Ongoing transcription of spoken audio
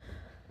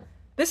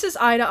This is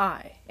Eye to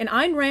Eye, an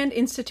Ayn Rand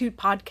Institute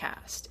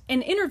podcast,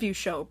 an interview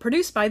show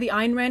produced by the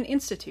Ayn Rand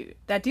Institute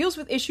that deals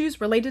with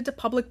issues related to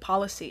public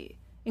policy,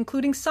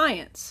 including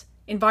science,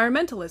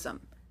 environmentalism,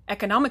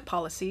 economic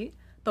policy,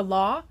 the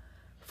law,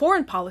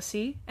 foreign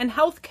policy, and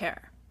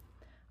healthcare.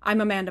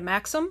 I'm Amanda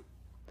Maxim.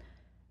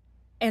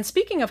 And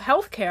speaking of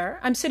healthcare,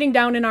 I'm sitting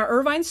down in our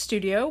Irvine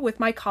studio with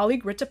my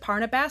colleague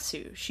Ritaparna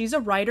Basu. She's a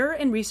writer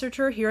and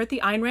researcher here at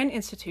the Ayn Rand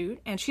Institute,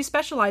 and she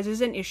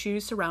specializes in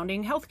issues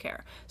surrounding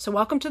healthcare. So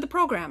welcome to the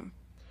program.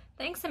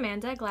 Thanks,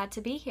 Amanda. Glad to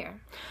be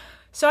here.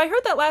 So I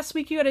heard that last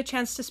week you had a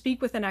chance to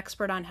speak with an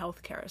expert on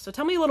healthcare. So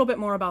tell me a little bit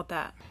more about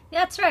that.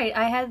 That's right.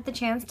 I had the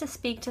chance to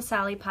speak to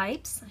Sally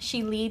Pipes.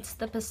 She leads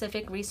the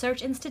Pacific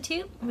Research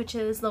Institute, which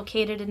is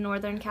located in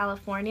Northern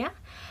California.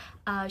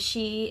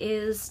 She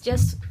is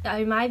just,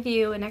 in my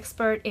view, an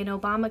expert in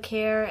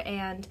Obamacare,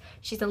 and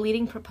she's a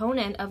leading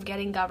proponent of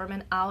getting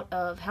government out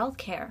of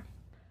healthcare.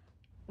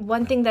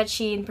 One thing that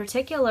she in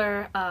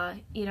particular,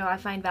 I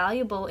find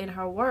valuable in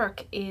her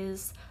work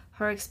is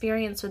her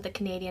experience with the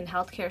Canadian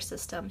healthcare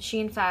system. She,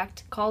 in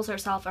fact, calls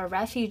herself a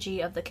refugee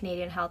of the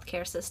Canadian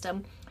healthcare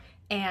system,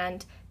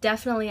 and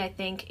definitely I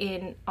think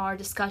in our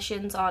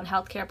discussions on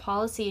healthcare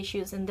policy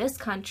issues in this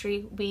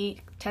country, we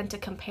tend to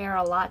compare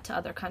a lot to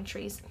other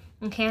countries.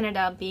 And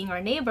Canada, being our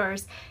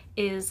neighbors,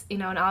 is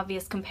an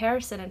obvious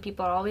comparison, and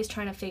people are always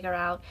trying to figure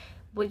out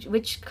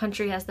which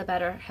country has the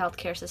better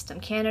healthcare system,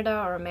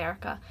 Canada or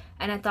America.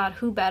 And I thought,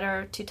 who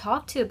better to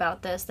talk to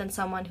about this than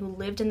someone who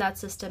lived in that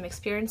system,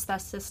 experienced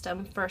that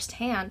system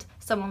firsthand,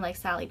 someone like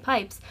Sally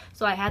Pipes.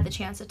 So I had the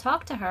chance to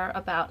talk to her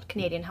about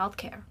Canadian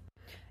healthcare.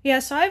 Yeah,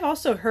 so I've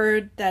also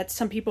heard that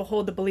some people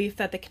hold the belief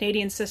that the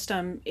Canadian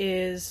system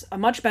is a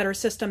much better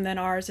system than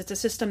ours. It's a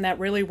system that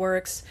really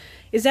works.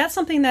 Is that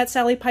something that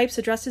Sally Pipes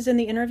addresses in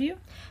the interview?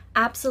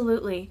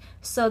 Absolutely.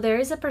 So there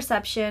is a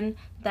perception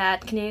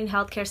that Canadian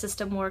healthcare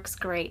system works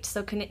great.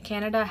 So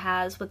Canada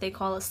has what they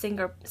call a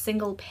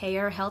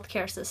single-payer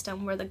healthcare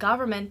system where the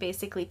government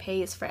basically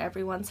pays for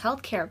everyone's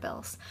healthcare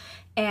bills.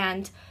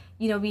 And,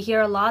 we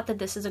hear a lot that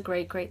this is a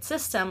great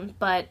system,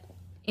 but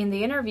in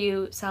the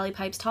interview, Sally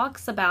Pipes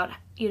talks about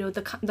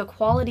the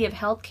quality of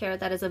healthcare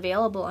that is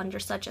available under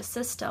such a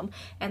system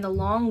and the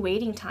long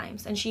waiting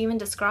times. And she even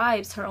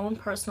describes her own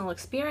personal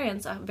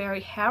experience, a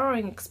very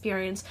harrowing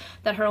experience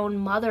that her own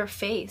mother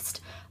faced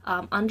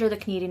under the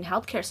Canadian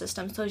healthcare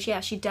system. So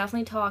yeah, she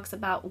definitely talks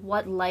about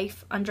what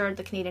life under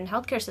the Canadian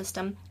healthcare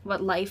system,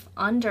 what life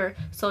under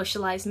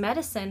socialized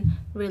medicine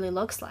really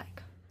looks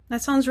like.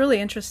 That sounds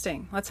really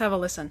interesting. Let's have a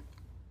listen.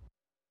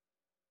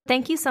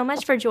 Thank you so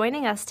much for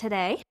joining us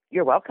today.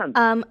 You're welcome.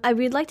 I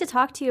would like to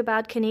talk to you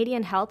about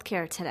Canadian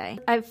healthcare today.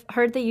 I've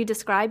heard that you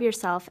describe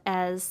yourself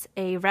as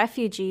a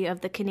refugee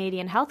of the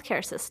Canadian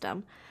healthcare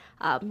system.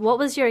 What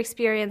was your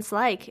experience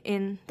like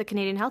in the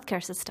Canadian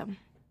healthcare system?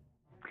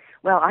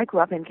 Well, I grew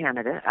up in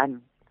Canada.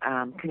 I'm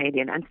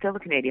Canadian. I'm still a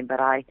Canadian,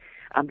 but I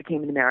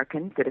became an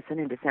American citizen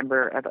in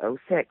December of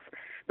 '06.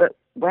 But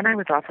when I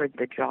was offered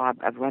the job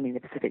of running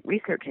the Pacific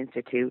Research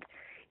Institute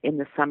in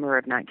the summer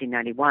of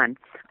 1991,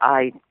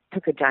 I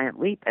took a giant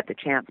leap at the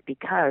chance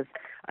because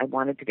I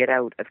wanted to get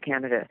out of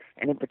Canada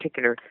and in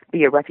particular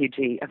be a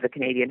refugee of the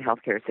Canadian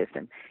healthcare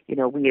system.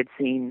 We had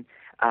seen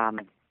a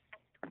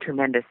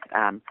tremendous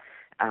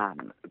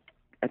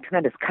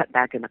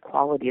cutback in the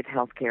quality of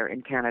healthcare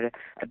in Canada,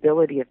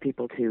 ability of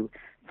people to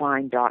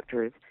find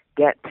doctors,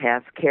 get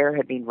tests, care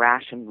had been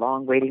rationed,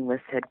 long waiting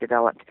lists had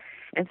developed.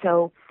 And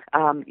so,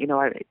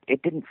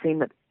 it didn't seem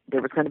that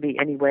there was going to be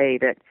any way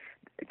that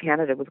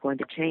Canada was going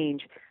to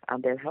change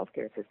their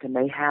healthcare system.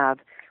 They have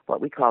what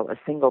we call a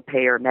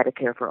single-payer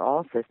Medicare for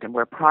all system,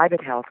 where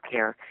private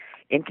healthcare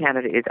in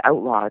Canada is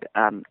outlawed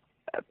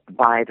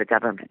by the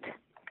government.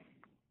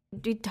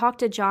 We talked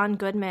to John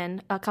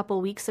Goodman a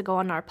couple weeks ago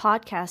on our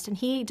podcast, and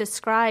he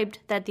described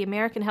that the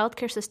American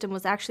healthcare system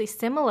was actually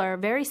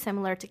very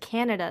similar to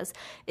Canada's.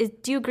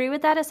 Do you agree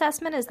with that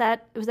assessment?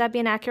 Would that be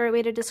an accurate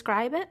way to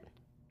describe it?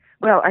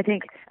 Well, I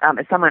think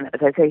as someone,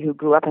 as I say, who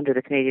grew up under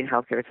the Canadian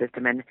healthcare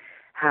system and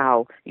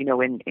how,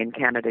 in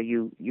Canada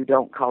you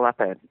don't call up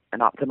an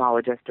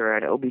ophthalmologist or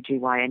an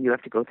OBGYN, you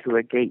have to go through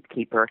a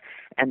gatekeeper,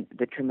 and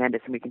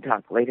and we can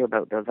talk later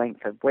about the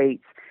length of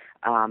waits,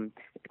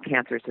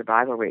 cancer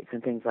survival rates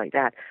and things like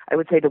that. I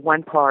would say the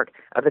one part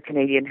of the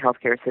Canadian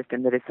healthcare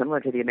system that is similar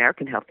to the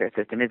American healthcare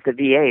system is the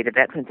VA, the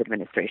Veterans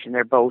Administration.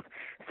 They're both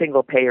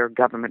single-payer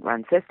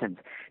government-run systems.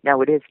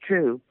 Now, it is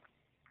true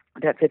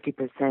that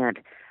 50%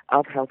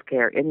 of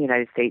healthcare in the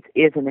United States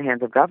is in the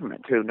hands of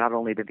government through not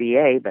only the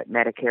VA, but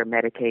Medicare,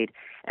 Medicaid,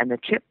 and the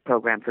CHIP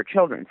program for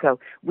children. So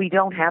we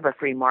don't have a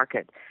free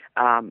market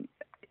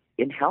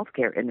in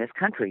healthcare in this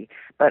country.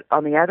 But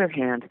on the other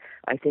hand,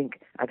 I think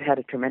I've had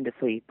a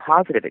tremendously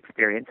positive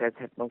experience, as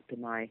have most of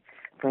my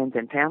friends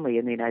and family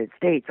in the United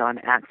States, on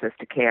access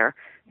to care.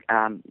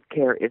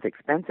 Care is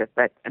expensive,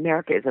 but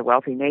America is a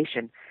wealthy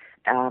nation,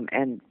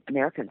 and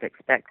Americans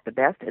expect the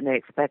best, and they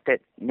expect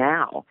it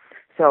now.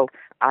 So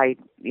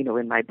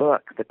in my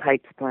book, The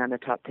Pipes Plan, The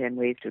Top 10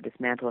 Ways to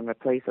Dismantle and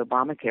Replace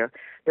Obamacare,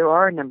 there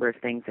are a number of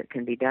things that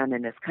can be done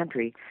in this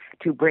country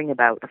to bring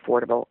about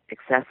affordable,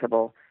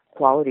 accessible,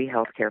 quality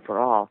health care for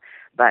all.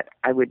 But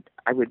I would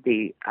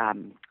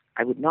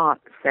not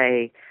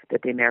say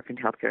that the American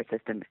healthcare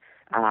system,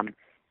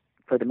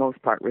 for the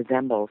most part,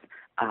 resembles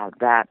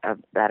that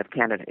of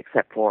Canada,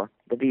 except for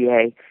the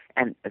VA,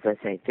 and as I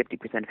say,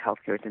 50% of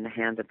healthcare is in the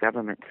hands of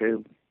government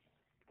through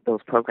those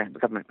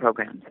government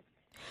programs.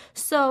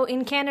 So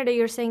in Canada,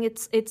 you're saying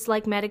it's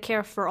like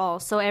Medicare for all.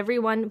 So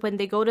everyone, when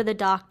they go to the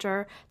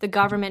doctor, the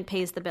government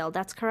pays the bill.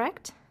 That's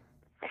correct?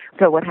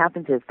 So what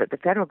happens is that the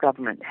federal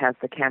government has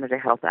the Canada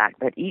Health Act,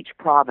 but each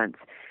province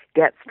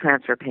gets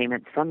transfer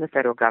payments from the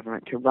federal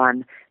government to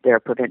run their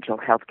provincial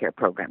health care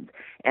programs.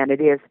 And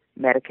it is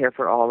Medicare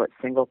for all. It's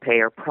single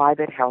payer.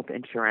 Private health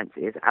insurance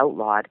is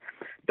outlawed.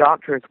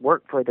 Doctors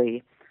work for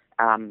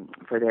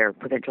their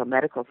provincial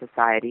medical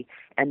society,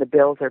 and the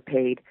bills are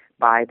paid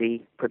by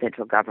the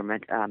provincial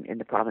government in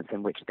the province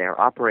in which they're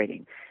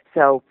operating.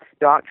 So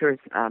doctors'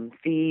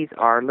 fees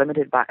are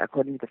limited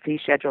according to the fee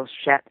schedule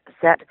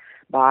set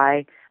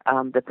by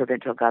the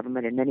provincial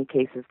government. In many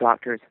cases,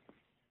 doctors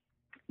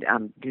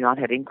do not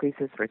have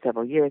increases for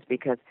several years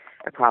because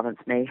a province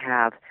may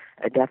have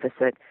a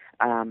deficit.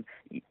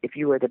 If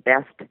you are the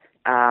best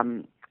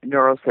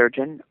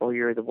neurosurgeon or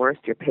you're the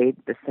worst, you're paid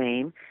the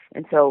same.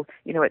 And so,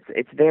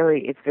 it's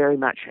very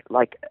much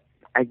like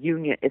a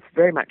union. It's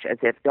very much as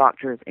if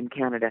doctors in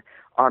Canada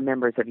are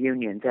members of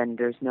unions, and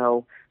there's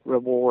no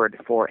reward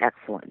for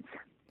excellence.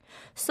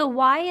 So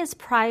why is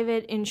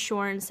private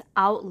insurance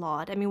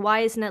outlawed? I mean, why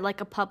isn't it like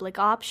a public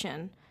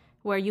option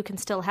where you can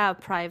still have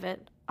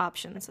private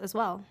options as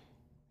well?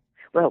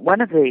 Well, one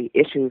of the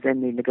issues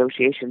in the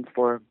negotiations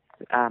for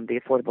the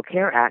Affordable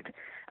Care Act,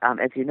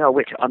 as you know,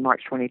 which on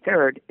March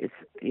 23rd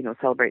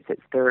celebrates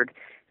its third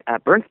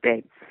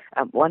birthday,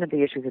 one of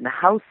the issues in the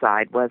House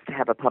side was to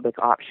have a public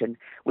option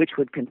which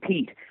would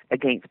compete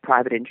against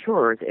private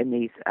insurers in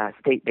these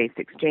state-based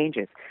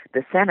exchanges.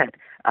 The Senate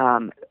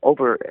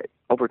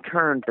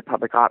overturned the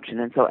public option,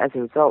 and so as a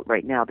result,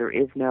 right now there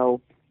is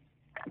no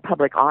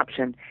public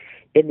option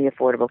in the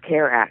Affordable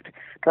Care Act.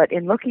 But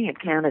in looking at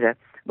Canada,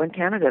 when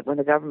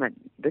the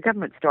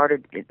government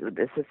started,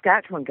 the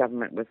Saskatchewan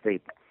government was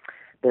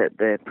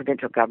the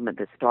provincial government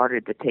that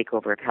started the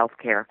takeover of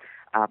healthcare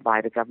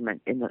by the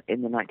government in the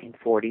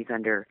 1940s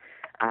under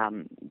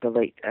the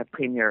late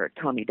Premier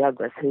Tommy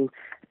Douglas, who,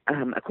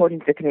 according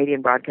to the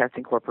Canadian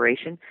Broadcasting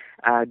Corporation,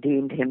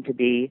 deemed him to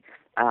be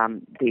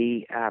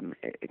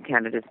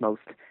Canada's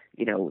most,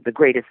 the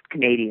greatest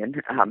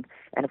Canadian.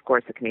 And of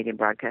course, the Canadian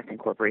Broadcasting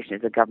Corporation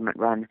is a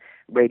government-run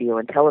radio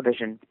and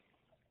television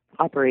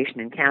operation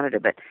in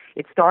Canada, but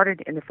it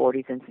started in the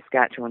 40s in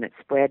Saskatchewan. It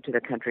spread to the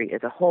country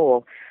as a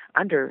whole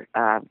under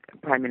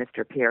Prime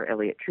Minister Pierre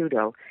Elliott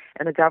Trudeau,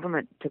 and the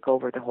government took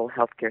over the whole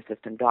healthcare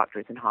system,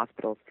 doctors and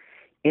hospitals,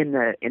 in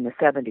the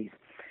 70s.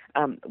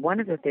 One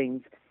of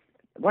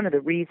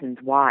the reasons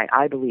why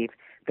I believe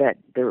that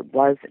there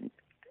was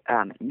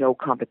no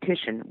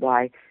competition,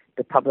 why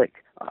the public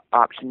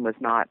option was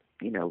not,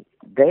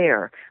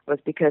 there, was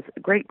because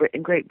in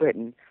Great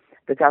Britain,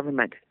 the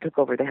government took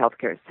over the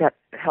healthcare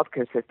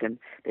system.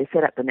 They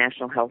set up the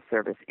National Health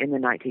Service in the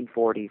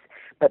 1940s,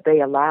 but they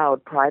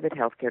allowed private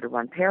healthcare to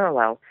run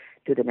parallel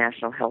to the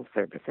National Health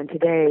Service. And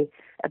today,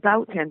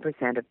 about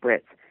 10% of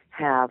Brits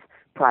have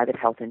private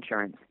health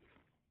insurance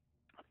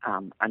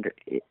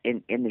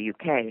in the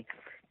UK,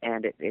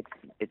 and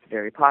it's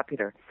very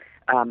popular.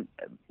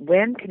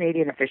 When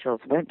Canadian officials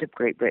went to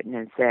Great Britain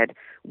and said,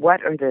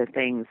 what are the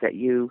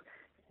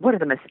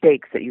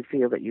mistakes that you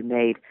feel that you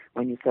made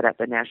when you set up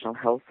the National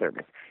Health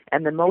Service?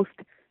 And the most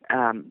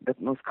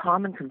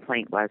common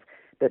complaint was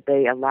that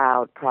they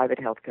allowed private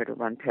healthcare to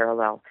run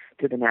parallel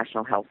to the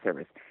National Health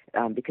Service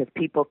because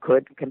people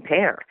could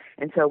compare.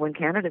 And so when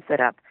Canada set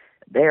up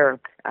their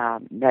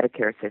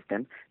Medicare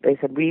system, they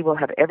said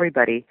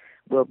everybody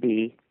will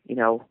be,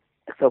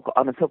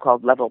 on a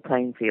so-called level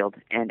playing field,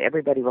 and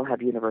everybody will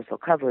have universal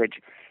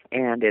coverage,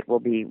 and it will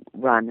be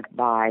run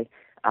by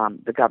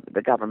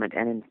the government,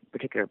 and in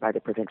particular by the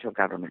provincial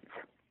governments.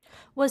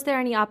 Was there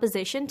any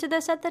opposition to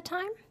this at the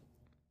time?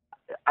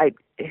 I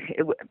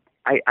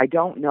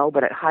don't know,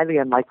 but it's highly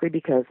unlikely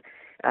because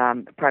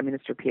Prime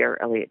Minister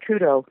Pierre Elliott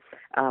Trudeau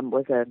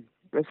was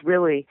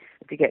really,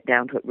 if you get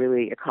down to it,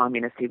 really a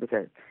communist. He was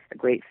a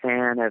great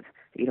fan of,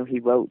 he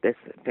wrote this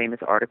famous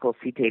article,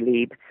 Cité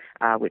Libre,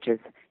 which is,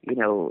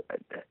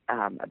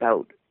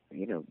 about,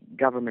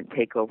 government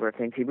takeover of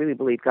things. He really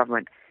believed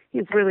government. He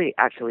was really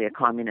actually a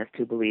communist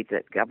who believed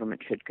that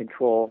government should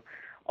control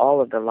all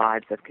of the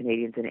lives of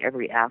Canadians in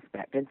every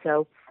aspect. And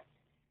so,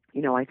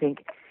 I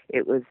think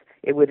it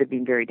would have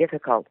been very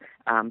difficult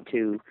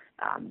to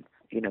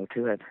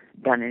have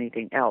done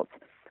anything else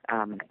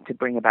to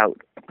bring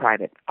about a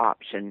private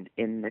option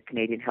in the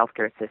Canadian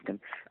healthcare system.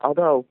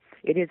 Although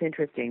it is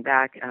interesting,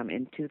 back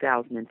in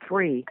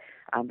 2003,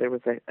 there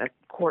was a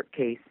court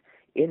case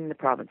in the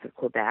province of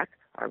Quebec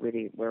are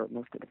really where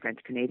most of the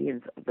French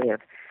Canadians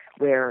live,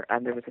 where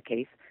there was a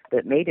case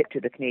that made it to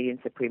the Canadian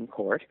Supreme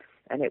Court,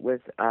 and it was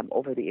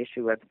over the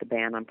issue of the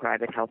ban on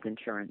private health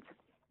insurance.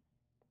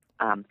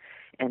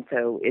 And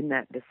so in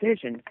that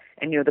decision,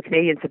 and the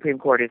Canadian Supreme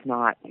Court is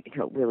not,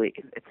 really,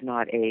 it's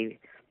not a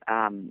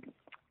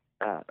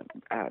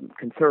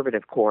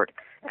conservative court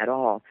at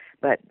all.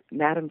 But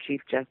Madam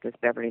Chief Justice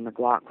Beverly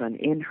McLachlin,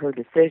 in her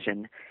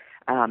decision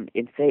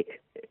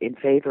in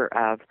favor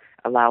of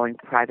allowing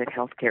private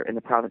health care in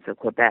the province of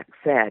Quebec,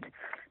 said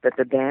that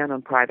the ban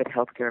on private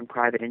health care and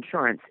private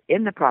insurance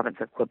in the province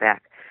of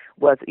Quebec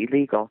was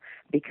illegal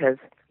because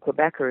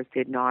Quebecers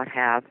did not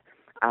have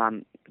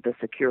the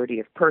security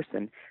of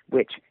person,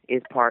 which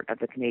is part of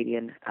the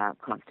Canadian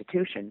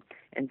Constitution.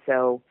 And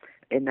so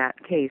in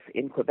that case,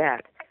 in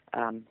Quebec,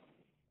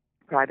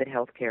 private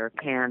health care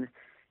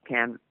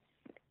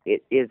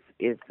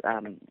is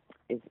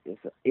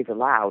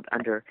allowed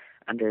under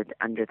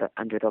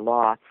the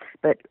law.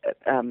 But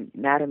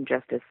Madam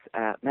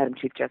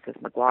Chief Justice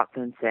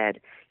McLachlin said,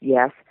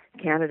 yes,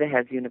 Canada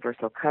has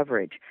universal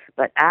coverage,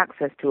 but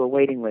access to a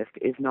waiting list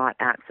is not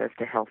access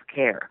to health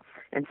care.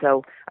 And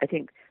so I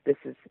think this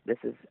is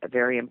a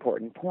very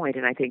important point.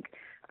 And I think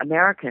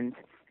Americans,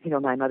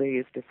 my mother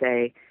used to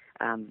say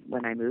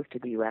when I moved to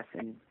the U.S.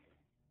 in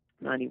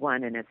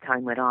 91, and as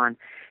time went on,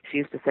 she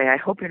used to say, I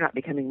hope you're not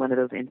becoming one of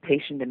those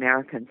impatient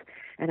Americans.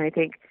 And I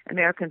think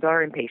Americans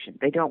are impatient.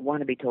 They don't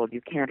want to be told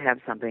you can't have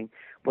something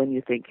when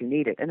you think you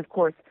need it. And of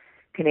course,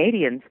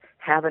 Canadians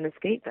have an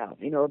escape valve.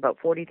 About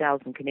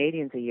 40,000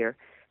 Canadians a year,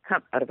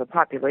 out of a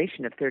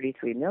population of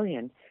 33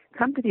 million,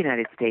 come to the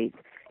United States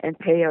and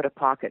pay out of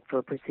pocket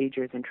for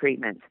procedures and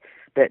treatments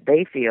that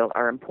they feel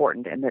are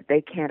important and that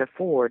they can't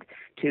afford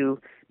to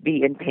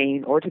be in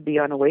pain or to be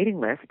on a waiting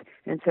list.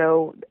 And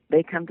so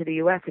they come to the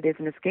U.S. It is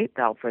an escape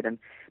valve for them.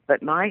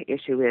 But my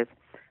issue is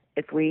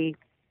if we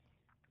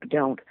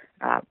don't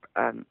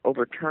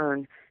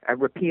overturn,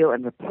 repeal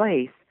and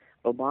replace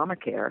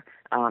Obamacare,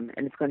 and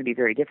it's going to be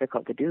very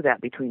difficult to do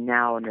that between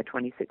now and the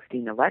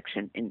 2016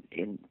 election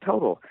in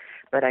total.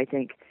 But I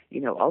think,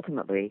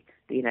 ultimately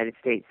the United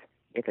States,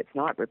 if it's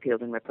not repealed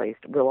and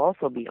replaced, will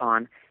also be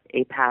on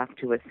a path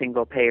to a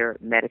single-payer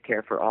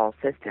Medicare for all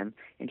system.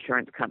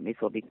 Insurance companies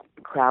will be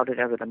crowded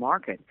out of the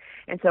market.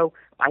 And so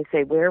I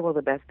say, where will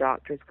the best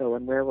doctors go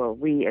and where will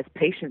we as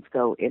patients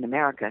go in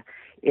America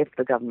if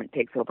the government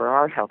takes over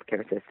our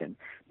healthcare system?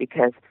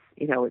 Because,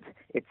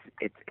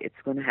 it's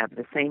going to have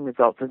the same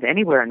results as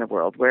anywhere in the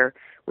world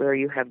where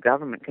you have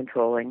government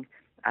controlling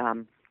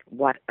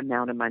what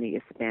amount of money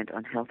is spent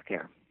on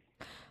healthcare.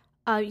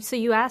 So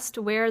you asked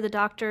where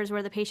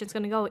the patient's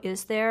going to go.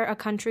 Is there a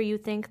country you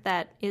think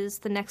that is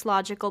the next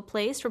logical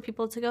place for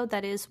people to go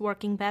that is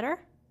working better?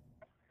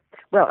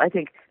 Well, I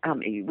think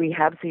we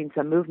have seen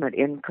some movement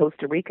in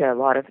Costa Rica. A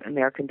lot of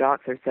American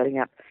docs are setting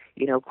up,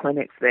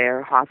 clinics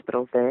there,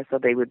 hospitals there, so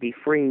they would be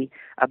free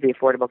of the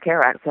Affordable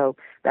Care Act. So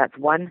that's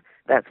one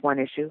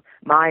issue.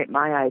 My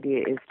idea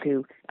is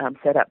to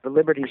set up the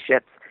Liberty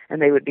ships,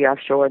 and they would be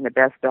offshore, and the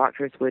best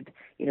doctors would,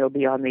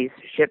 be on these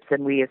ships,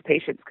 and we as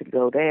patients could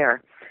go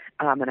there.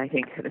 And I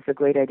think that's a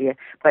great idea.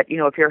 But,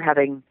 if you're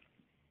having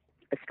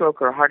a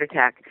stroke or a heart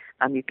attack,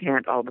 you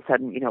can't all of a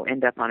sudden,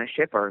 end up on a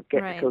ship or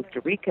get to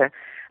Costa Rica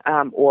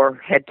or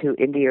head to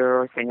India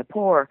or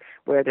Singapore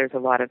where there's a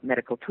lot of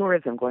medical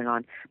tourism going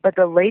on. But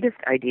the latest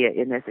idea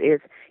in this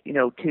is,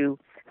 to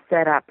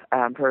set up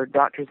for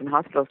doctors and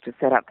hospitals to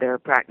set up their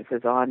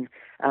practices on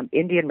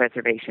Indian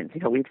reservations.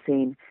 We've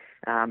seen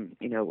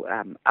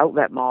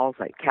outlet malls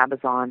like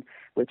Cabazon,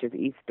 which is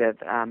east of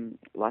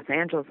Los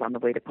Angeles on the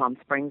way to Palm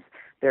Springs.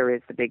 There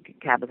is the big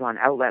Cabazon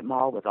outlet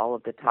mall with all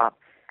of the top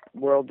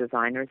world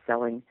designers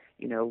selling,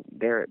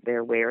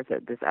 their wares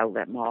at this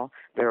outlet mall.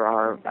 There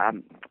are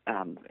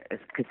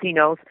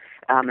casinos,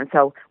 and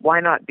so why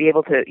not be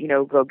able to,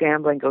 go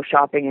gambling, go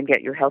shopping, and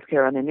get your health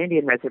care on an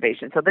Indian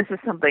reservation? So this is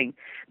something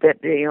that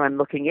I'm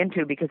looking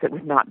into because it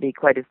would not be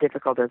quite as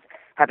difficult as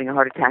having a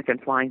heart attack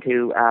and flying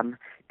to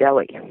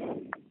Delhi.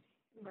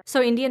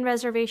 So Indian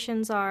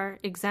reservations are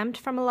exempt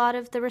from a lot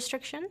of the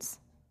restrictions?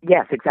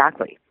 Yes,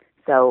 exactly.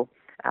 So,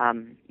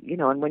 and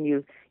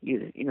when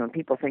when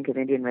people think of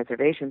Indian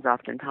reservations,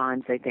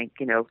 oftentimes they think,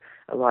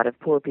 a lot of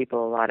poor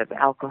people, a lot of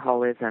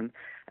alcoholism.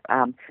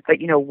 But,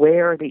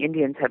 where the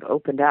Indians have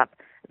opened up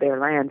their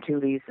land to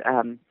these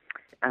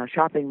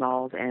shopping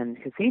malls and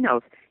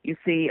casinos, you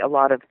see a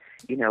lot of,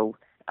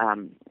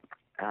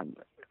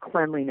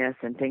 cleanliness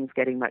and things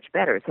getting much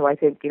better. So I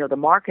think, the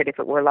market, if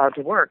it were allowed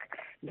to work,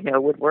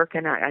 would work.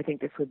 And I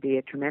think this would be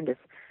a tremendous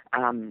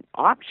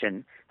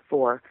option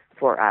for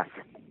us.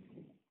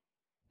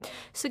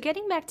 So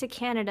getting back to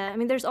Canada,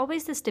 there's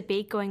always this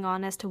debate going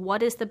on as to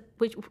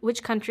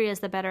which country has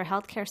the better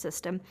healthcare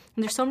system.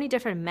 And there's so many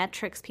different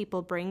metrics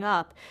people bring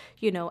up,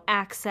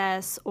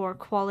 access or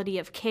quality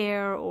of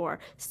care or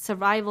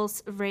survival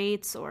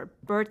rates or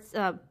birth,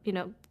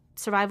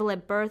 survival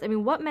at birth.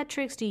 What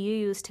metrics do you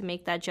use to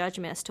make that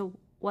judgment as to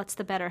what's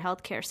the better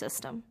healthcare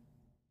system?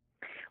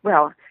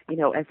 Well,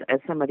 as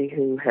somebody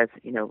who has,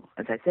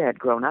 as I said,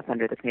 grown up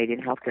under the Canadian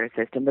healthcare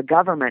system, the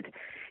government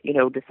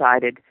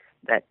decided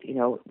that,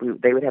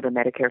 they would have a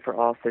Medicare for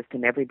all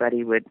system.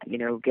 Everybody would,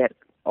 get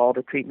all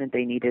the treatment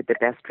they needed, the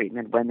best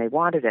treatment when they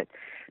wanted it.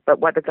 But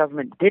what the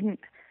government didn't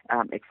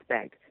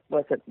expect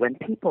was that when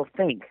people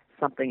think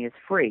something is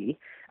free,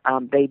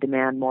 they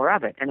demand more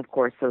of it. And of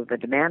course, so the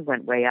demand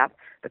went way up,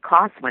 the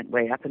costs went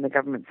way up, and the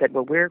government said,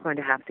 well, we're going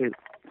to have to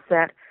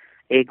set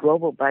a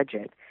global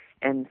budget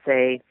and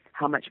say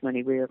how much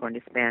money we are going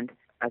to spend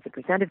as a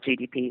percent of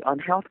GDP on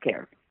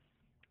healthcare.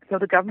 So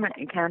the government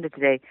in Canada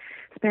today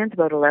spends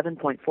about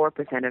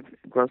 11.4% of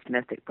gross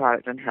domestic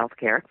product on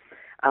healthcare.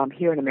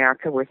 Here in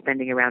America, we're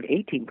spending around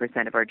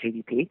 18% of our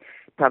GDP.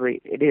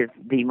 Probably it is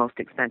the most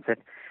expensive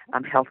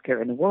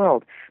healthcare in the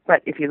world.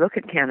 But if you look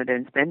at Canada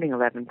and spending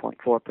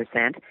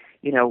 11.4%,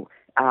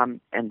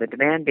 and the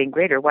demand being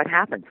greater, what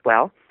happens?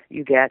 Well,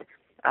 you get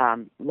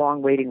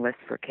long waiting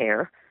lists for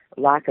care,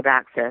 lack of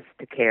access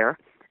to care,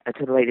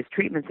 to the latest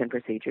treatments and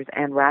procedures,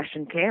 and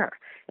ration care.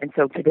 And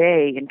so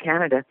today in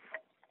Canada,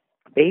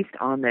 based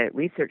on the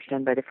research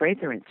done by the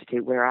Fraser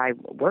Institute, where I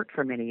worked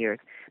for many years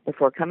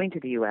before coming to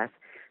the U.S.,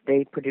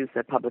 they produced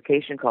a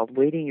publication called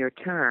Waiting Your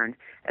Turn,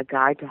 a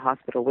guide to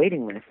hospital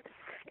waiting lists.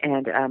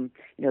 And,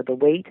 the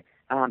wait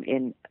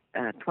in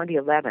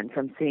 2011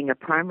 from seeing a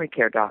primary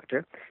care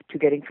doctor to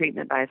getting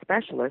treatment by a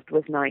specialist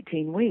was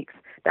 19 weeks.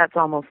 That's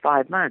almost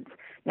 5 months.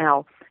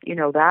 Now,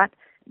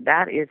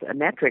 that is a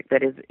metric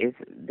that is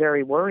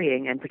very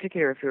worrying, and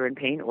particularly if you're in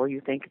pain or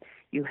you think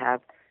you have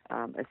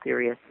a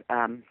serious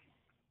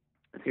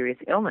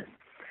illness.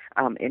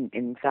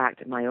 In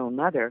fact, my own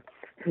mother,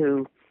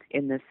 who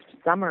in the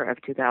summer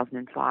of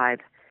 2005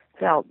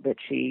 felt that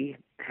she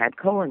had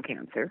colon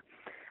cancer,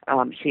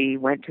 she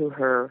went to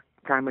her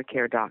primary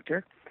care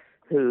doctor,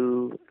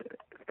 who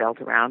felt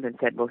around and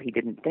said, well, he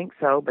didn't think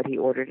so, but he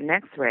ordered an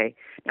X-ray.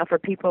 Now, for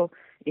people,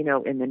 in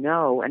the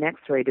know, an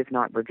X-ray does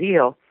not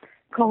reveal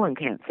colon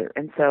cancer.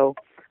 And so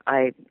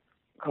I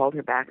called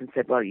her back and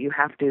said, well, you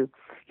have to,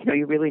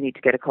 you really need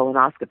to get a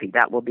colonoscopy.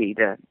 That will be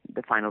the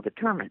final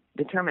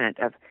determinant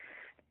of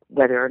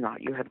whether or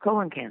not you have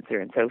colon cancer.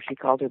 And so she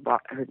called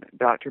her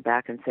doctor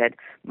back and said,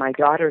 my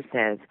daughter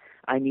says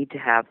I need to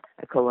have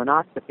a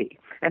colonoscopy.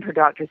 And her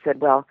doctor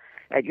said, well,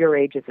 at your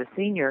age as a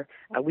senior,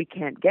 we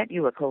can't get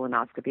you a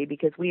colonoscopy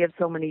because we have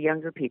so many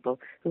younger people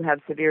who have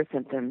severe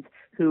symptoms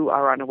who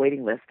are on a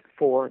waiting list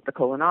for the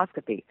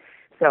colonoscopy.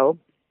 So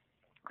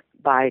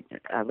by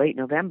late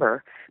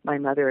November, my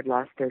mother had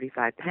lost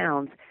 35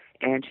 pounds,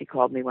 and she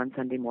called me one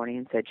Sunday morning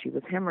and said she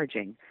was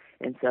hemorrhaging.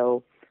 And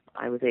so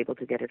I was able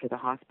to get her to the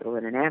hospital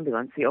in an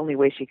ambulance, the only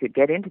way she could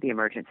get into the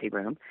emergency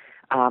room.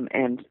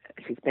 And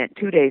she spent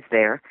 2 days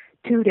there,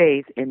 2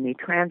 days in the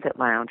transit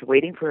lounge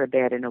waiting for a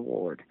bed in a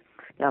ward.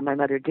 Now, my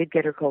mother did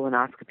get her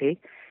colonoscopy,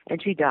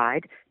 and she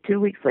died 2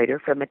 weeks later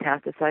from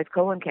metastasized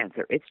colon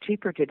cancer. It's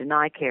cheaper to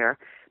deny care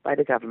by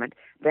the government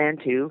than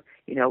to,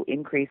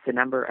 increase the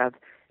number of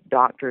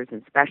doctors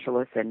and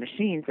specialists and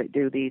machines that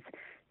do these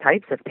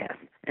types of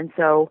tests. And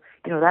so,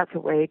 that's a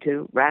way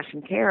to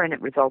ration care, and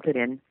it resulted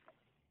in,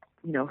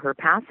 her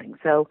passing.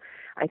 So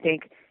I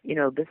think,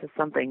 this is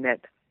something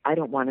that I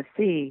don't want to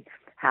see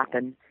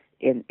happen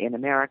in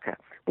America.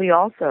 We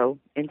also,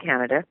 in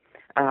Canada,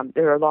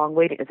 there are long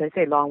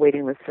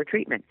waiting lists for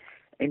treatment.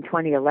 In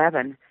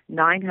 2011,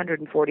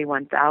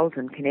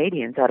 941,000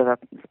 Canadians out of a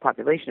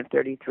population of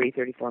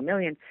 34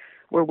 million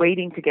were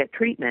waiting to get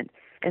treatment,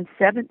 and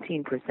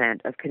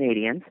 17% of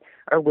Canadians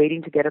are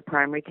waiting to get a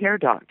primary care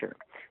doctor.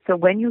 So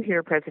when you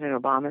hear President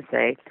Obama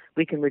say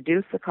we can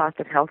reduce the cost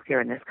of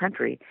healthcare in this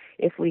country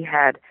if we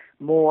had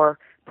more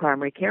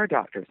primary care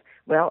doctors,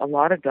 well, a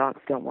lot of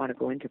docs don't want to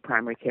go into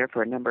primary care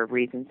for a number of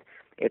reasons.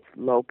 It's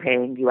low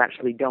paying. You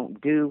actually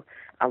don't do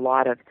a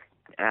lot of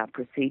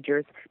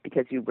procedures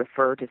because you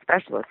refer to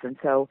specialists. And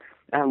so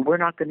we're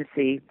not going to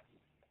see,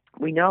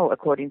 we know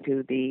according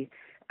to the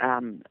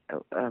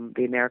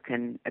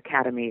American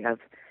Academy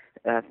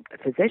of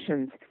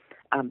Physicians,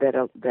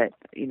 that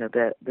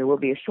there will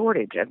be a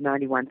shortage of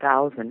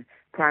 91,000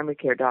 primary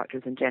care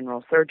doctors and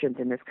general surgeons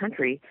in this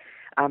country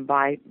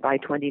by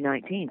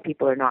 2019.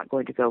 People are not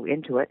going to go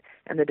into it,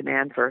 and the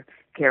demand for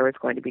care is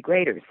going to be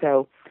greater.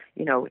 So,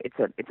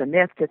 it's a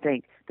myth to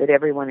think that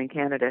everyone in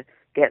Canada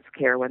gets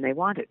care when they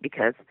want it,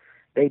 because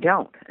they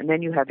don't. And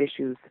then you have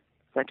issues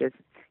such as,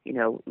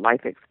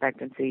 life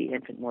expectancy,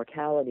 infant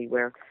mortality,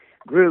 where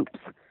groups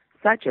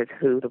such as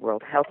WHO, the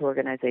World Health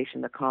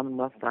Organization, the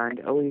Commonwealth Fund,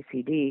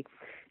 OECD,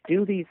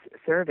 do these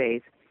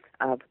surveys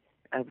of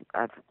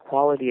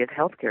quality of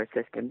healthcare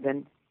systems,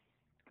 and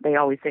they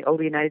always say,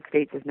 the United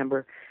States is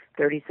number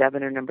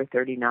 37 or number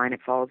 39. It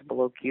falls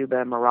below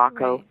Cuba,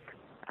 Morocco.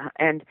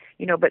 Right.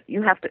 But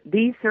you have to,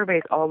 these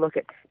surveys all look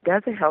at,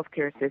 does a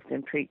healthcare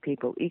system treat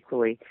people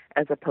equally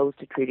as opposed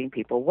to treating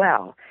people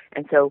well?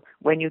 And so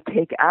when you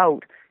take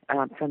out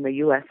from the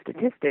U.S.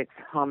 statistics,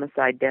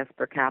 homicide deaths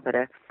per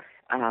capita,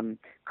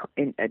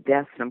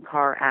 deaths from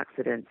car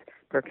accidents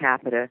per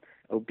capita,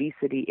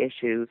 obesity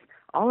issues,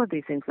 all of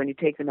these things, when you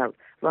take them out,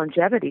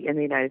 longevity in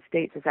the United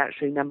States is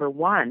actually number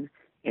one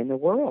in the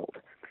world.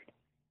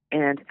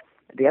 And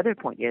the other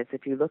point is,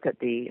 if you look at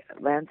the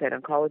Lancet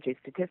Oncology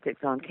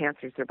statistics on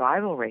cancer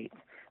survival rates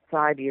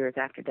 5 years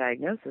after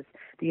diagnosis,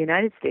 the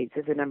United States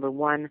is the number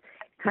one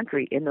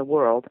country in the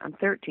world on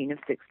 13 of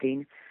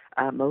 16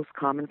 most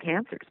common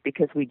cancers,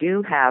 because we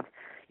do have,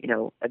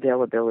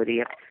 availability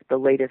of the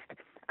latest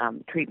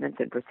treatments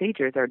and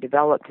procedures are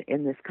developed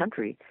in this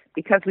country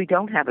because we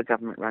don't have a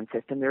government-run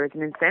system. There is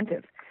an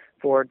incentive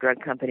for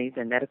drug companies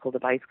and medical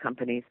device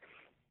companies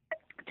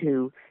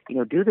to,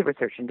 do the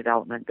research and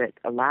development that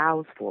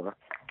allows for,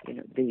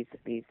 these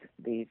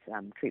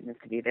treatments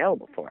to be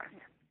available for us.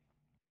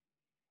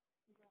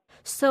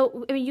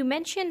 So, you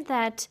mentioned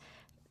that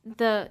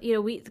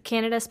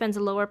Canada spends a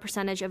lower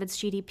percentage of its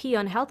GDP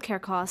on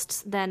healthcare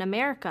costs than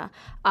America.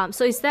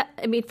 So is that,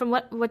 from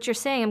what you're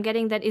saying, I'm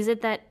getting that, is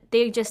it that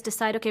they just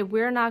decide, okay,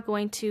 we're not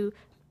going to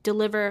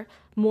deliver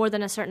more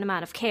than a certain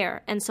amount of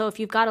care. And so if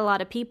you've got a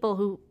lot of people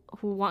who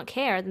want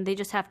care, then they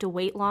just have to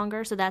wait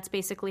longer. So that's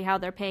basically how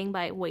they're paying,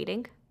 by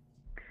waiting.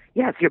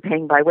 Yes, you're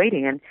paying by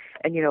waiting. And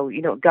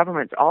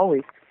governments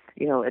always,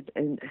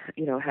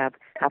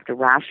 have to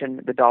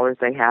ration the dollars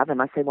they have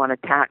unless they want to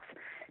tax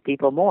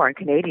people more, and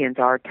Canadians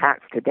are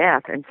taxed to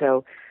death, and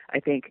so I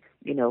think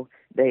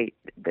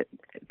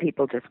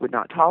people just would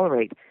not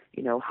tolerate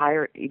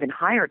even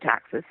higher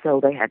taxes, so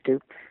they had to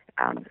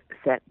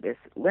set this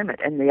limit.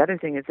 And the other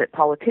thing is that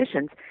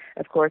politicians,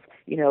 of course,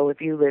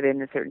 if you live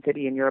in a certain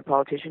city and you're a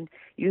politician,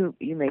 you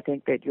may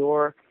think that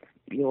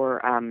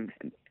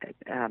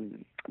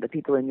the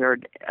people in your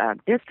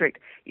district,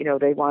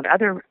 they want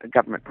other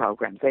government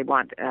programs. They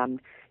want,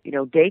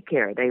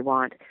 daycare. They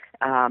want,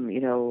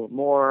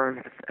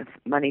 more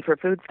money for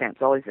food stamps.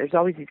 There's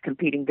always these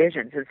competing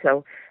visions, and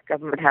so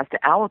government has to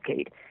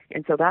allocate.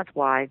 And so that's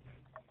why,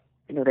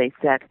 they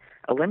set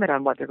a limit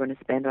on what they're going to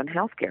spend on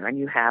healthcare, and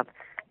you have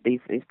these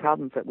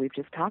problems that we've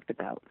just talked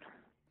about.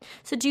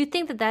 So do you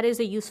think that is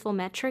a useful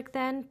metric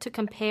then, to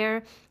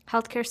compare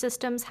healthcare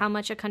systems, how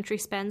much a country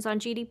spends on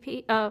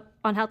GDP,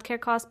 on healthcare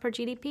costs per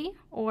GDP?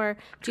 Or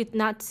do you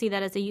not see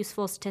that as a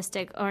useful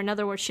statistic? Or in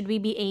other words, should we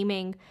be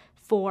aiming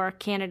for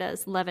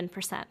Canada's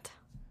 11%?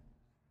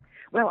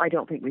 Well, I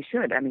don't think we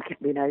should.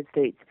 The United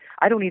States,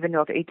 I don't even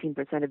know if 18%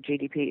 of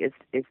GDP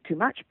is too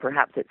much.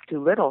 Perhaps it's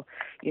too little.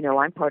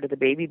 I'm part of the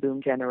baby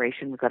boom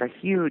generation. We've got a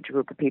huge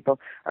group of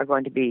people are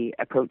going to be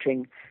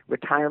approaching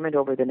retirement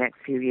over the next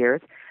few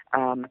years.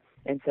 And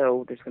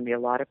so there's going to be a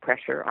lot of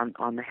pressure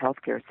on the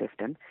healthcare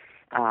system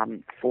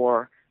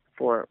for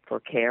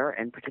care,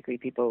 and particularly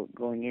people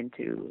going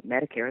into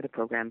Medicare, the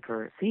program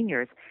for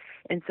seniors.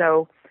 And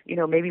so,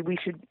 maybe we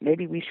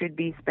should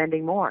be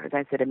spending more. As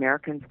I said,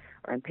 Americans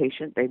are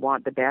impatient. They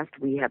want the best.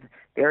 We have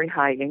very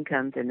high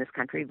incomes in this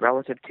country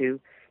relative to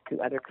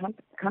other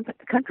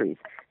countries.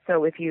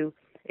 So if you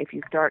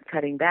start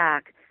cutting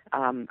back,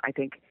 I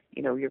think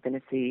you're going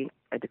to see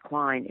a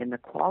decline in the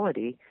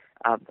quality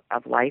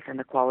of life and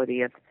the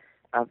quality of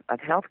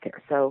healthcare.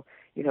 So,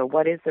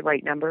 what is the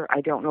right number?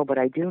 I don't know, but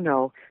I do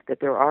know that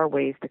there are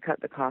ways to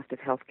cut the cost of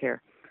healthcare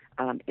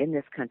in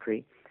this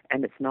country,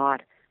 and it's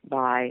not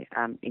by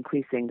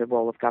increasing the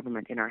role of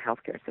government in our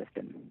healthcare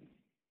system.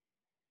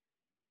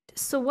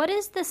 So what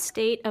is the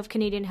state of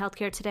Canadian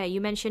healthcare today? You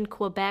mentioned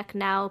Quebec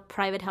now,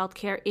 private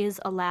healthcare is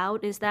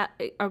allowed.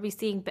 Are we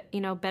seeing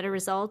better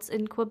results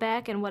in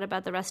Quebec, and what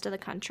about the rest of the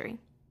country?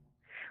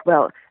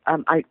 Well,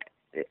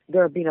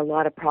 there have been a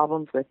lot of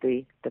problems with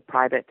the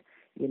private,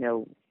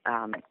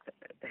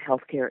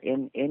 healthcare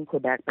in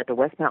Quebec, but the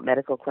Westmount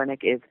Medical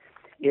Clinic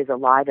is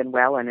alive and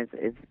well, and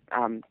is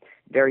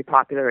very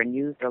popular and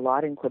used a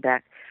lot in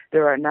Quebec.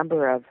 There are a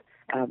number of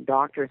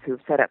doctors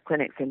who've set up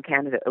clinics in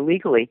Canada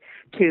illegally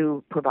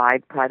to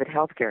provide private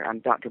health care.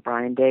 Dr.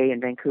 Brian Day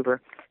in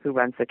Vancouver, who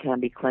runs the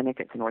Canby Clinic.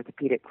 It's an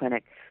orthopedic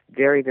clinic,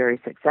 very, very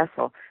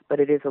successful, but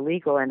it is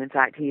illegal, and in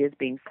fact he is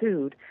being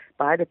sued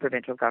by the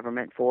provincial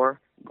government for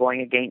going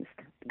against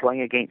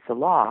the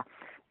law.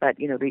 But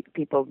the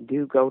people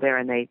do go there,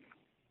 and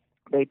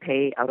they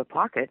pay out of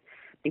pocket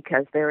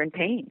because they're in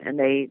pain, and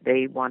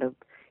they want to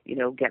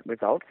get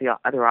results. The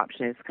other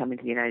option is coming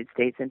to the United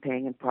States and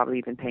paying, and probably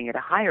even paying at a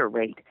higher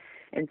rate.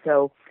 And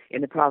so in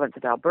the province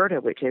of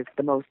Alberta, which is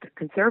the most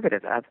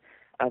conservative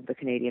of the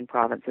Canadian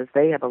provinces,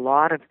 they have a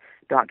lot of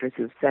doctors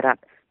who've set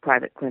up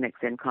private clinics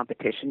in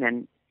competition,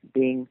 and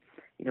being,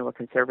 a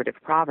conservative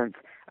province,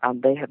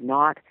 they have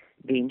not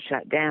been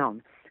shut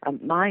down.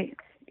 My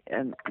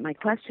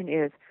question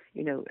is,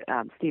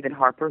 Stephen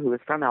Harper, who is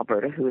from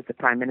Alberta, who is the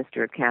Prime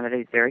Minister of Canada,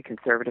 he's very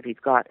conservative. He's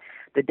got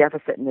the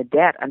deficit and the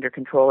debt under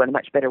control in a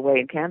much better way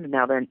in Canada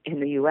now than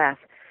in the U.S.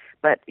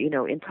 But,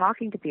 in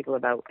talking to people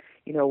about,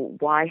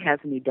 why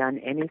hasn't he done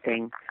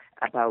anything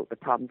about the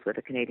problems with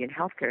the Canadian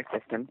healthcare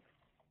system,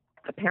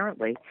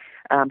 apparently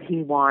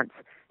he wants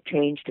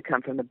change to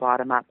come from the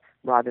bottom up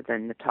rather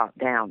than the top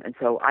down. And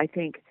so I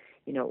think,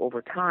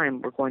 over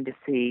time we're going to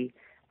see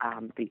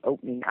the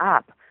opening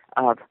up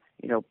of,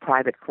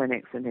 private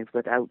clinics and things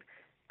without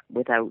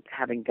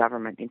having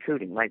government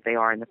intruding like they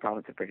are in the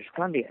province of British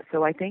Columbia.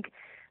 So I think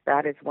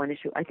that is one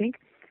issue. I think,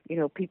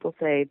 people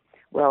say,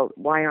 well,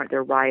 why aren't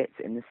there riots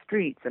in the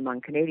streets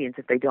among Canadians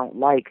if they don't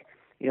like,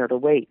 the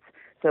waits?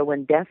 So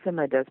when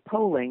Decima does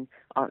polling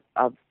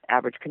of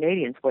average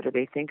Canadians, what do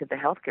they think of the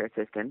healthcare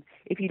system?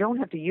 If you don't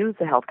have to use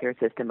the healthcare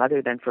system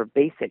other than for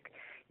basic,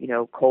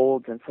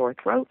 colds and sore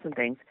throats and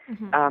things,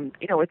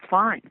 it's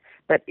fine.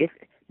 But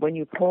when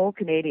you poll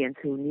Canadians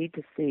who need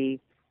to see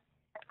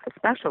a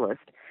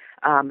specialist,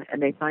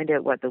 and they find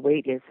out what the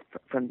wait is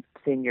from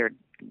seeing your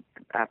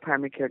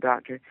primary care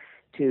doctor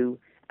to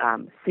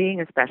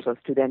seeing a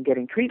specialist to then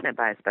getting treatment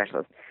by a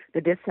specialist,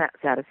 the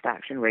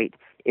dissatisfaction rate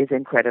is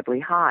incredibly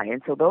high.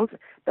 And so those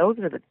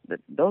are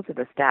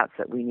the stats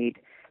that we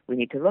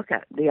need to look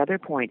at. The other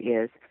point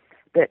is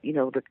that,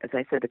 as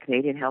I said, the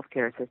Canadian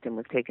healthcare system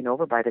was taken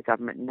over by the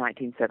government in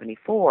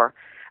 1974.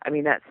 I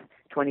mean, that's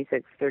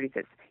 26,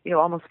 36,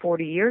 almost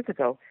 40 years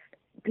ago.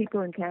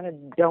 People in Canada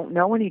don't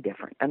know any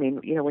different. I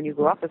mean, when you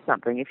grow up with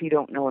something, if you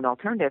don't know an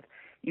alternative,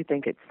 you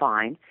think it's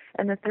fine.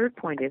 And the third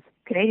point is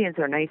Canadians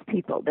are nice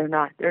people.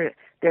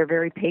 They're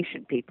very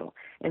patient people.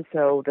 And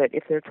so that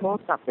if they're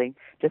told something,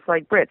 just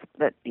like Brits,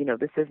 that,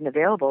 this isn't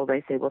available,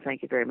 they say, well,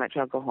 thank you very much,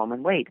 I'll go home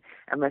and wait.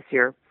 Unless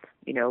you're,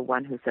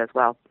 one who says,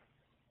 well,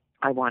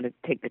 I want to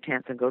take the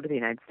chance and go to the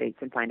United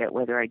States and find out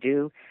whether I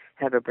do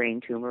have a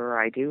brain tumor or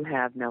I do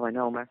have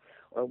melanoma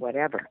or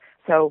whatever.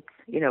 So,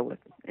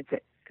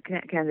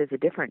 Canada is a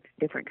different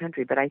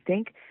country, but I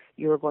think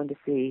you are going to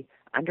see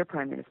under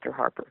Prime Minister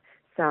Harper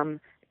some,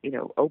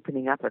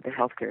 opening up of the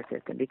healthcare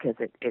system, because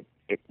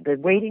the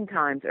waiting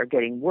times are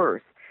getting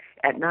worse.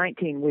 At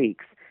 19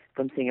 weeks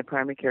from seeing a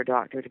primary care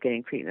doctor to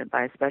getting treatment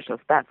by a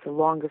specialist, that's the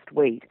longest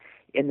wait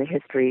in the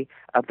history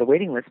of the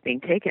waiting list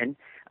being taken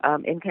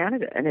in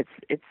Canada, and it's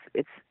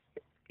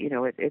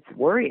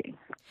worrying.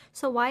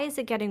 So why is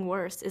it getting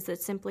worse? Is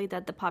it simply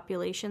that the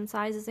population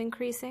size is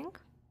increasing?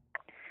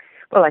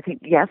 Well, I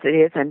think, yes, it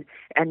is. And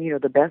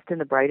the best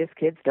and the brightest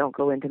kids don't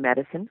go into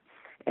medicine.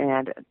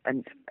 And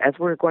as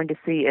we're going to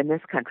see in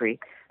this country,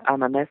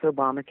 unless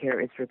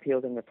Obamacare is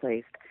repealed and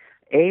replaced,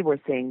 we're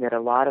seeing that a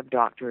lot of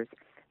doctors,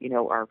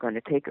 are going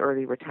to take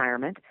early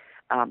retirement.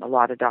 A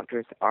lot of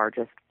doctors are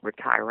just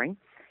retiring.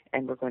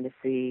 And we're going to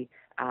see,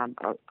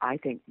 I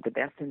think, the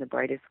best and the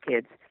brightest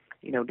kids,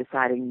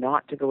 deciding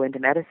not to go into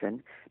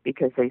medicine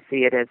because they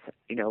see it as,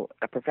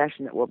 a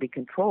profession that will be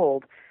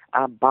controlled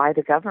by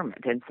the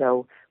government. And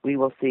so we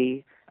will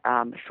see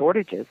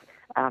shortages,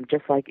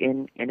 just like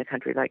in a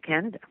country like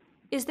Canada.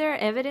 Is there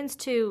evidence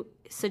to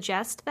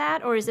suggest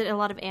that, or is it a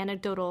lot of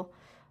anecdotal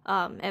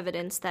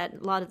evidence that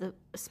a lot of the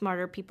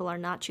smarter people are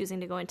not choosing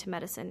to go into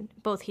medicine,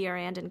 both here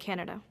and in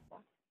Canada?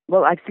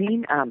 Well, I've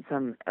seen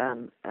some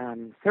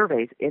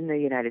surveys in the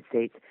United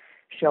States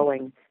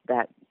showing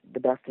that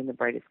the best and the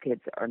brightest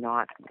kids are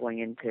not going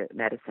into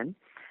medicine,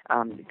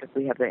 because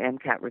we have the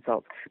MCAT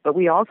results. But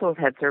we also have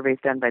had surveys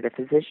done by the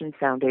Physicians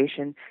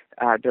Foundation,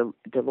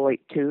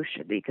 Deloitte Touche,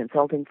 the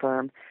consulting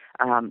firm,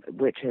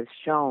 which has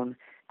shown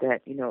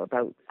that,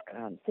 about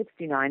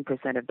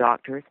 69% of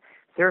doctors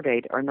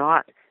surveyed are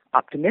not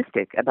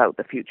optimistic about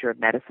the future of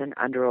medicine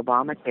under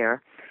Obamacare.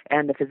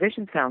 And the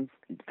Physicians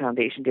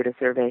Foundation did a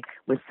survey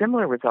with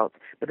similar results,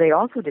 but they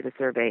also did a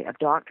survey of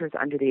doctors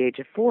under the age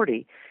of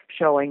 40,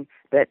 showing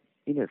that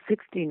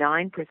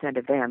 69%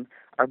 of them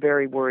are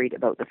very worried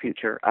about the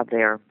future of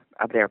their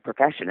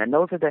profession. And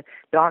those are the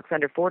docs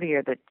under 40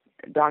 are the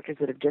doctors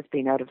that have just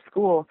been out of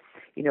school,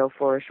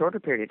 for a shorter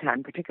period of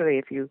time. Particularly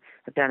if you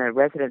have done a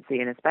residency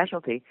in a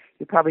specialty,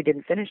 you probably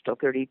didn't finish till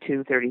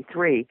 32,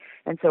 33.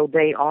 And so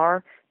they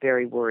are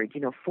very worried.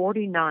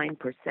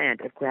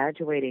 49% of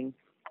graduating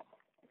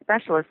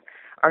specialists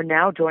are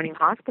now joining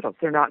hospitals.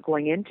 They're not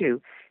going into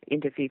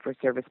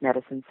fee-for-service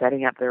medicine,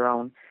 setting up their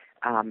own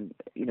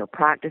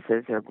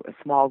practices or a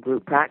small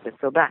group practice.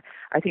 So that,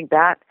 I think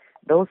that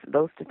those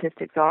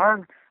statistics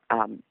are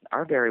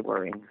very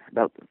worrying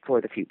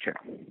for the future.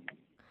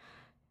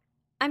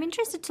 I'm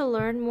interested to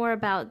learn more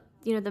about,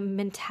 the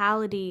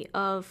mentality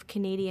of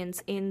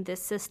Canadians in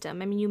this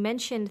system. I mean, you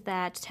mentioned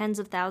that tens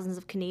of thousands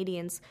of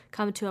Canadians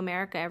come to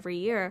America every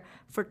year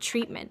for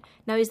treatment.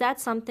 Now, is that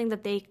something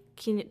that they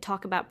can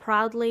talk about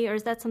proudly, or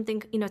is that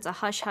something, it's a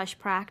hush-hush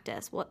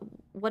practice?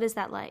 What is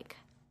that like?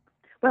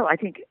 Well, I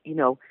think,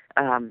 there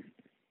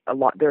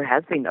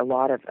has been a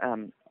lot of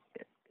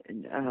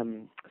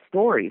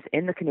stories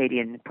in the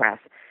Canadian press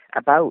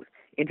about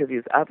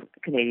interviews of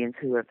Canadians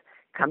who have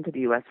come to the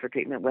U.S. for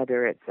treatment,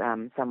 whether it's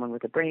someone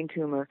with a brain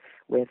tumor,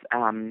 with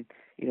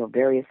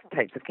various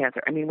types of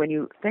cancer. I mean, when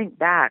you think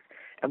back,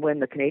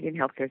 when the Canadian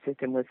healthcare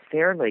system was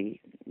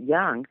fairly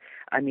young,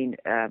 I mean,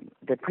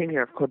 the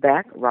Premier of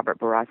Quebec, Robert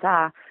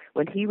Bourassa,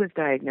 when he was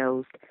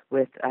diagnosed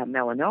with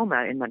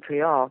melanoma in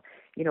Montreal,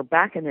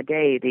 back in the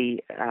day,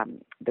 the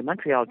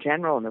Montreal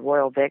General and the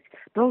Royal Vic,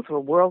 those were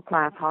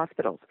world-class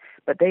hospitals,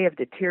 but they have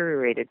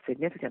deteriorated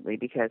significantly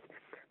because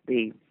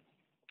they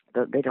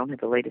don't have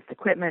the latest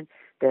equipment.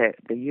 The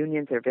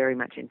unions are very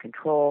much in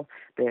control.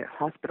 The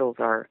hospitals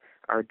are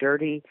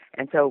dirty.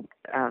 And so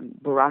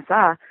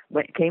Bourassa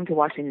came to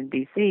Washington,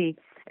 D.C.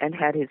 and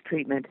had his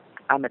treatment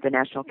at the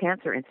National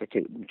Cancer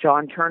Institute.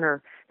 John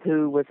Turner,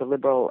 who was a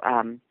Liberal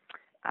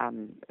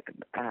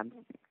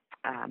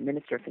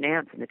Minister of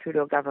Finance in the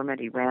Trudeau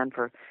government, he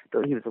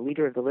was a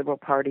leader of the Liberal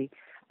Party.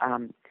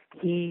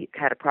 he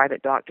had a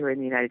private doctor in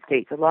the United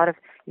States. A lot of,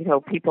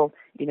 people,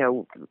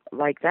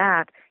 like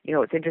that,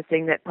 it's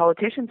interesting that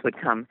politicians would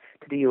come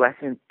to the U.S.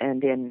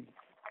 and in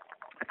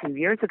a few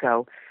years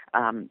ago,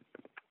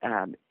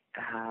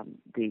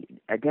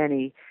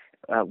 Denny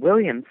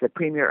Williams, the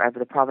premier of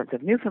the province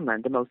of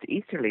Newfoundland, the most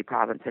easterly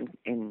province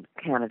in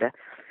Canada,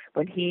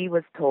 when he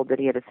was told that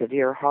he had a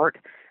severe heart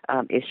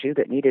issue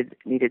that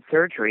needed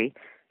surgery,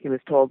 he was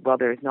told, well,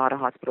 there's not a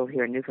hospital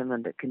here in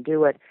Newfoundland that can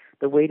do it.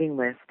 The waiting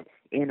list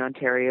in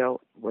Ontario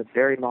was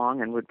very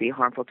long and would be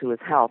harmful to his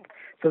health.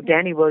 So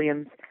Danny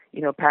Williams,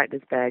 packed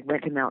his bag,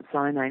 went to Mount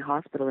Sinai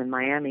Hospital in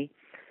Miami,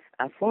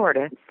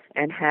 Florida,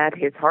 and had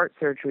his heart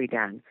surgery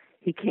done.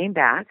 He came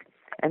back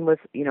and was,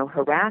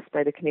 harassed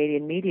by the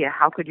Canadian media.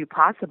 How could you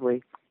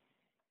possibly,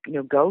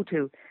 go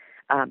to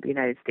the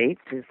United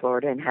States, to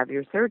Florida, and have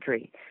your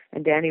surgery?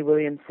 And Danny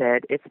Williams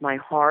said, it's my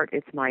heart,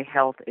 it's my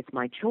health, it's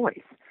my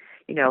choice.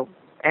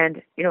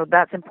 And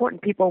that's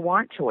important. People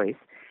want choice,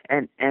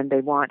 and they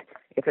want,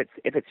 if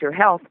it's your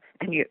health,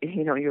 and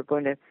you're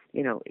going to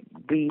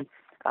be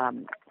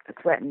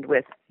threatened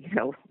with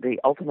the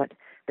ultimate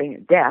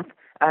thing, death.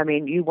 I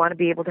mean, you want to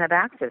be able to have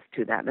access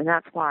to that, and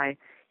that's why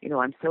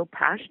I'm so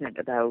passionate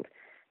about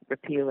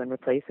repeal and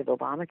replace of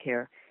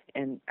Obamacare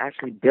and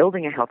actually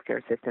building a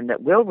healthcare system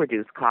that will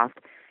reduce cost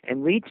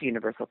and lead to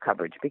universal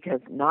coverage,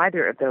 because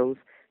neither of those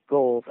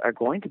goals are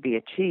going to be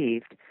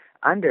achieved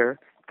under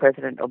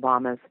President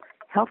Obama's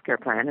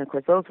healthcare plan. And of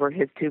course, those were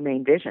his two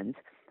main visions,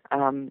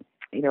 in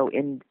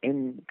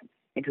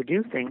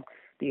introducing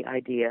the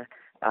idea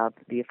of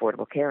the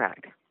Affordable Care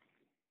Act.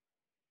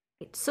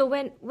 So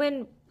when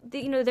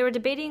they were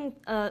debating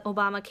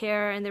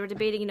Obamacare, and they were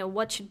debating,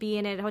 what should be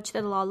in it, what should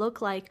the law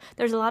look like,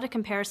 there's a lot of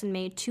comparison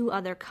made to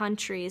other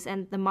countries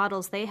and the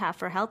models they have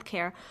for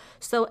healthcare.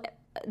 So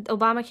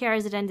Obamacare,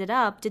 as it ended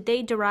up, did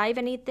they derive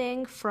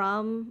anything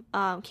from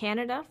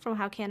Canada, from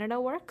how Canada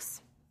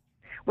works?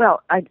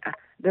 Well,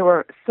 there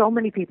were so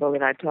many people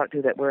that I've talked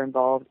to that were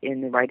involved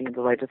in the writing of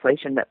the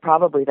legislation that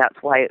probably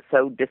that's why it's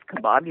so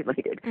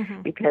discombobulated,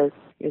 because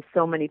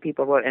so many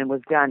people wrote, and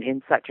was done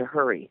in such a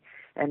hurry.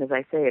 And as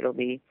I say, it'll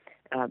be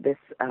this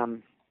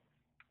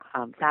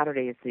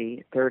Saturday is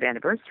the third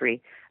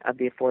anniversary of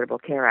the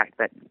Affordable Care Act,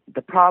 but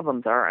the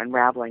problems are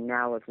unraveling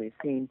now, as we've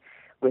seen,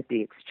 with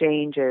the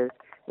exchanges,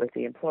 with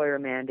the employer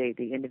mandate,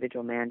 the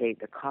individual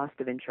mandate, the cost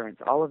of insurance.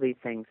 All of these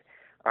things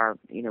are,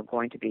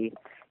 going to be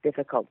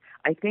difficult.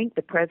 I think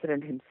the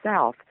president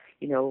himself,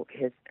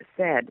 has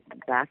said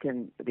back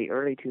in the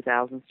early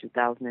 2000s,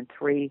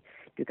 2003,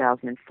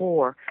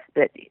 2004,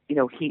 that,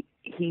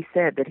 he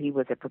said that he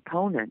was a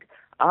proponent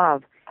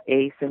of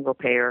a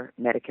single-payer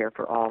Medicare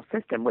for all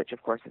system, which,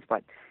 of course, is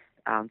what,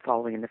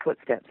 following in the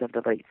footsteps of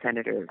the late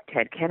Senator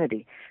Ted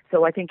Kennedy.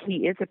 So I think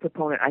he is a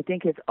proponent. I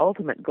think his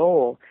ultimate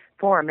goal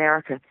for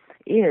America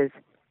is,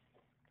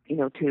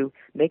 to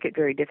make it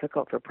very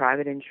difficult for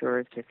private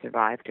insurers to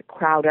survive, to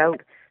crowd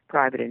out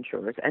private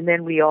insurers, and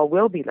then we all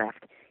will be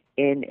left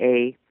in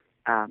a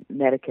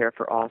Medicare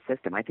for all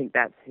system. I think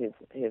that's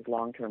his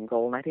long-term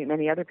goal, and I think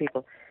many other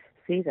people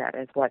see that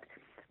as what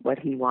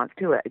he wants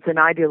to. It's an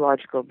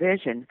ideological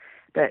vision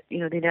that, the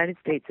United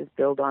States is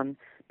built on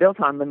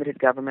limited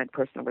government,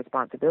 personal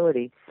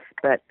responsibility,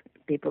 but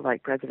people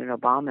like President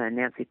Obama and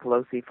Nancy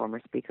Pelosi, former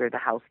Speaker of the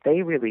House,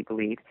 they really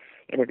believe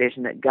in a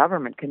vision that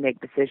government can make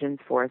decisions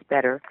for us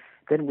better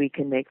than we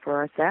can make for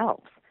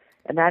ourselves.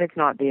 And that is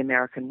not the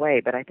American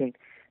way, but I think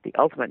the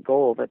ultimate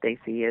goal that they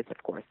see is,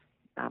 of course,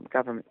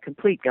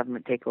 complete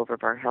government takeover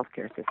of our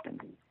healthcare system.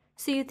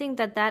 So you think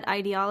that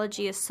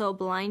ideology is so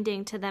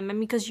blinding to them?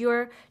 Because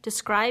you're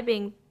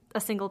describing a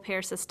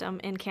single-payer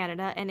system in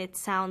Canada, and it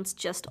sounds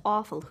just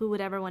awful. Who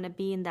would ever want to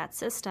be in that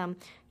system?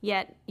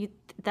 Yet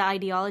the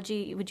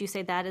ideology, would you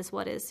say that is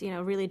what is,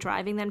 really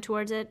driving them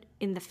towards it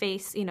in the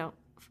face,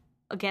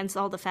 against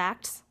all the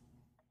facts?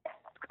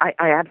 I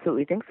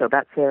absolutely think so.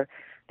 That's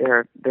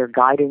their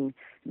guiding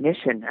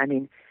mission. I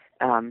mean,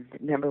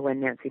 remember when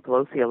Nancy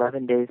Pelosi,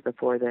 11 days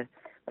before the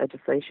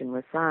legislation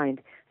was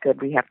signed,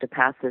 said we have to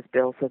pass this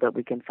bill so that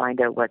we can find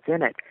out what's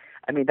in it.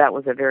 I mean, that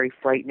was a very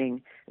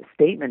frightening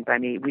statement by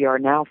me. We are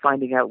now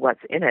finding out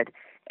what's in it.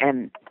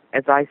 And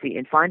as I see,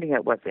 in finding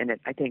out what's in it,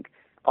 I think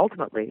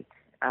ultimately,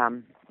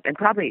 and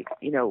probably,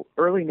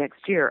 early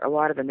next year, a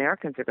lot of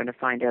Americans are going to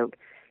find out,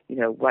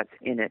 what's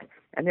in it.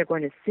 And they're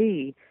going to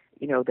see,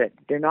 that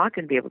they're not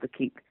going to be able to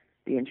keep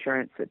the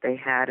insurance that they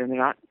had, and they're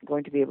not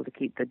going to be able to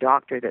keep the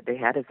doctor that they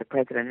had, as the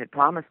president had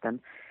promised them.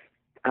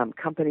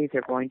 Companies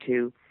are going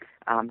to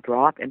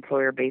drop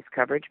employer-based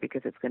coverage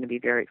because it's going to be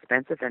very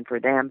expensive, and for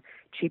them,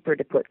 cheaper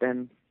to put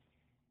them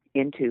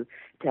into,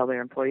 tell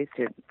their employees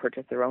to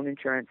purchase their own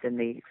insurance in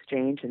the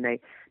exchange, and the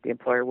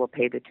employer will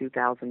pay the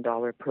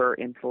 $2,000 per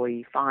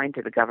employee fine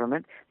to the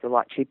government. It's a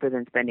lot cheaper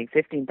than spending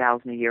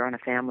 $15,000 a year on a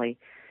family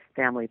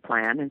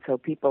plan, and so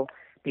people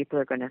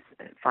are going to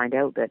find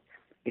out that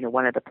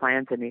one of the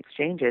plans in the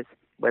exchanges,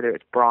 whether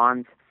it's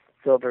bronze,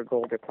 silver,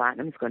 gold, or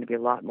platinum, is going to be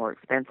a lot more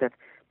expensive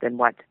than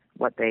what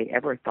they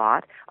ever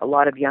thought. A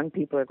lot of young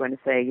people are going to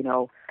say,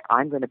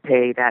 I'm going to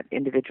pay that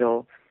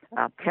individual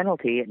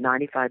penalty at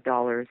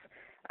 $95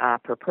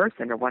 per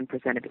person, or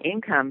 1% of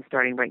income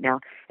starting right now.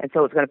 And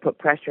so it's going to put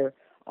pressure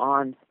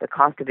on the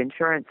cost of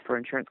insurance for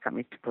insurance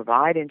companies to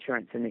provide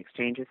insurance in the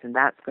exchanges, and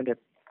that's going to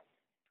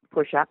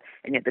push up.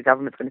 And yet the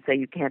government's going to say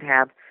you can't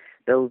have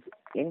those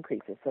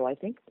increases. So I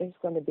think there's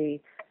going to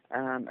be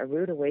a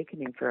rude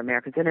awakening for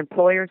Americans, and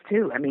employers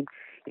too. I mean,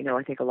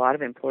 I think a lot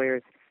of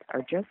employers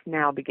are just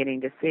now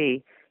beginning to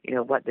see,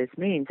 what this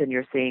means. And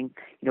you're seeing,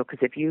 because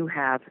if you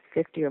have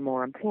 50 or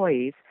more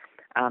employees,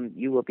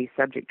 you will be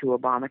subject to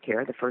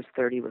Obamacare. The first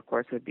 30, of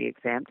course, would be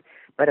exempt.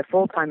 But a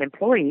full-time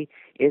employee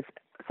is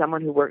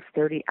someone who works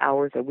 30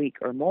 hours a week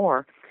or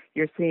more.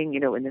 You're seeing,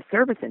 in the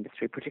service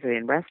industry, particularly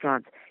in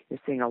restaurants, you're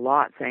seeing a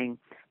lot saying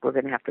we're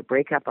going to have to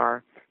break up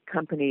our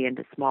company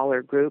into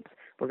smaller groups.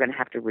 We're going to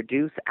have to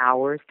reduce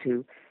hours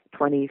to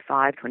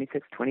 25,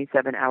 26,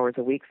 27 hours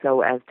a week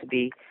so as to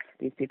be,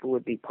 these people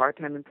would be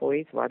part-time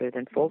employees rather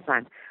than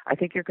full-time. I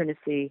think you're going to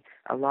see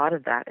a lot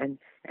of that. And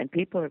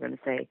people are going to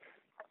say,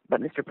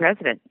 but Mr.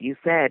 President, you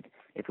said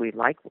if we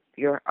like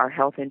our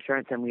health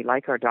insurance and we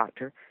like our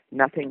doctor,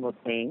 nothing will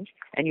change.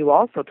 And you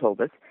also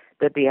told us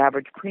that the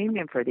average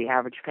premium for the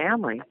average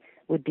family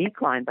would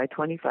decline by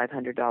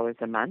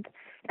 $2,500 a month.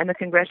 And the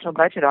Congressional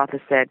Budget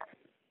Office said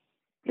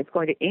it's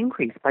going to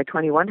increase by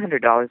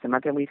 $2,100 a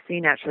month. And we've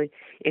seen actually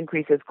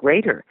increases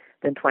greater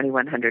than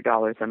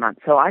 $2,100 a month.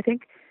 So I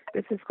think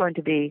this is going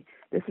to be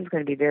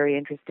very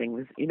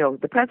interesting.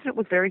 The president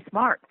was very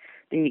smart.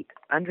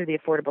 Under the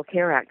Affordable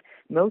Care Act,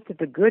 most of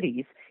the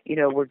goodies,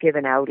 were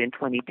given out in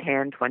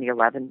 2010,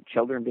 2011,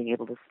 children being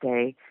able to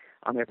stay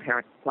on their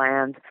parents'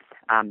 plans,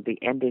 the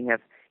ending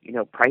of,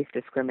 price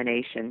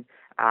discrimination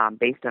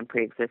based on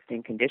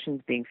pre-existing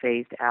conditions being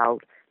phased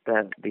out,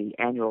 the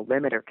annual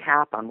limit or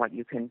cap on what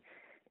you can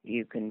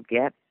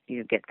get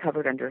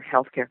covered under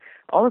health care.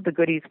 All of the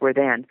goodies were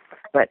then,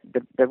 but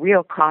the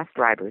real cost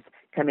drivers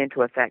come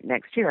into effect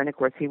next year. And of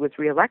course, he was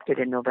reelected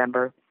in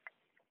November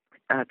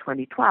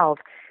 2012.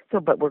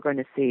 But we're going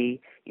to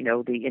see,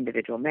 the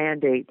individual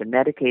mandate, the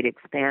Medicaid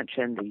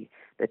expansion,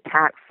 the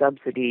tax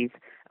subsidies,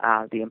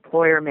 the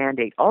employer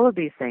mandate. All of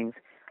these things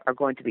are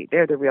going to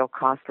they're the real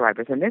cost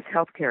drivers. And this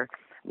healthcare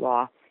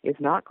law is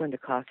not going to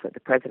cost what the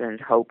president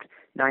had hoped,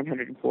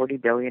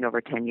 $940 billion over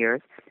 10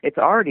 years. It's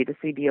already, the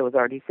CBO has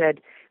already said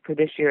for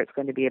this year it's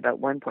going to be about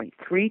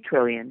 $1.3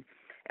 trillion.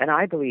 And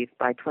I believe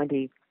by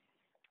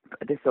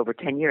this over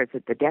 10 years,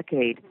 at the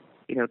decade,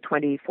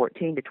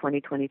 2014 to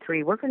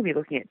 2023, we're going to be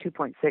looking at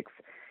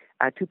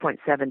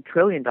 $2.7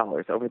 trillion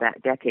over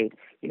that decade,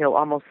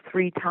 almost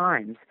 3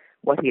 times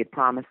what he had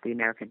promised the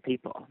American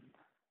people.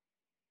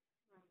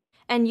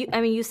 And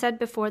you said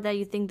before that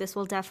you think this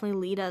will definitely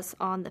lead us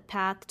on the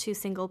path to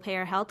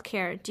single-payer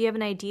healthcare. Do you have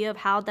an idea of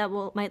how that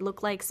might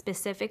look like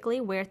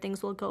specifically, where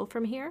things will go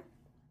from here?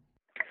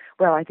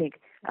 Well, I think,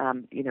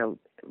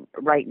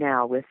 right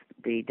now with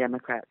the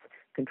Democrats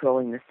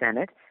controlling the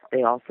Senate,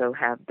 they also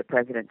have the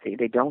presidency.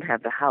 They don't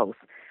have the House.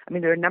 I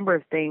mean, there are a number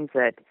of things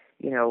that,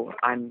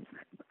 I'm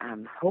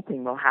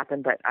hoping will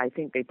happen, but I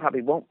think they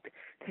probably won't.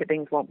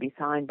 Things won't be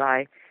signed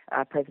by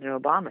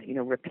President Obama.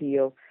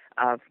 Repeal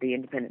of the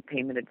Independent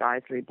Payment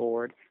Advisory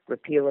Board,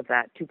 repeal of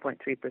that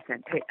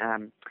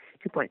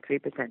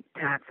 2.3%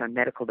 tax on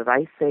medical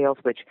device sales,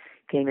 which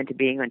came into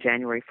being on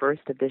January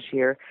 1st of this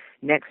year.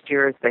 Next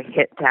year is the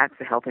HIT tax,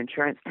 the health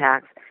insurance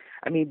tax.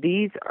 I mean,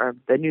 these are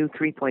the new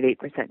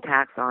 3.8%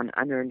 tax on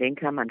unearned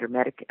income under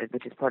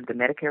which is part of the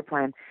Medicare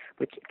plan,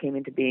 which came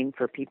into being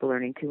for people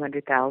earning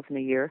 $200,000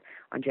 a year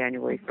on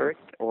January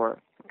 1st, or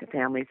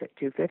families at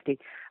 $250,000.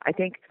 I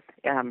think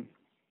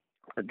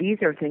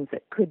these are things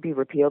that could be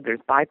repealed.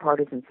 There's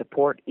bipartisan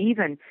support.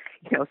 Even,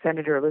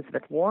 Senator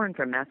Elizabeth Warren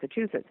from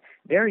Massachusetts,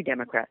 very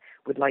Democrat,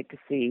 would like to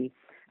see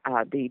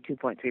the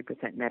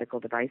 2.3% medical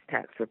device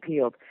tax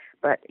repealed.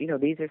 But,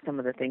 these are some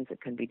of the things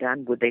that can be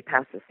done. Would they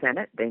pass the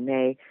Senate? They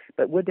may.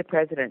 But would the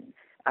president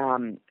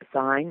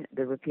sign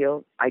the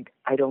repeal? I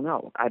don't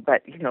know.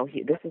 But,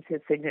 this is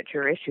his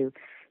signature issue.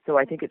 So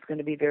I think it's going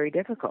to be very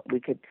difficult. We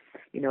could,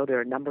 there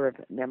are a number of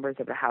members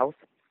of the House,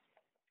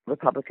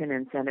 Republican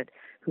and Senate,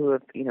 who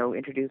have,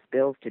 introduced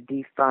bills to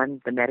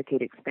defund the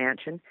Medicaid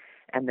expansion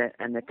and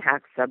the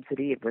tax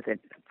subsidy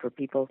for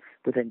people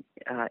with an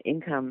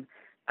income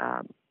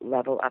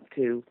level up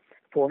to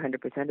 400%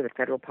 of the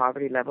federal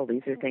poverty level.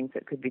 These are things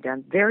that could be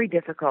done. Very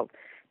difficult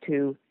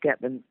to get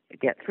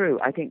through.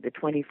 I think the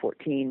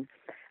 2014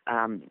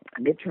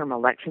 midterm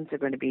elections are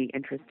going to be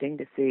interesting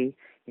to see,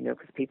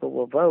 because people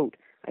will vote.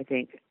 I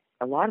think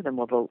a lot of them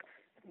will vote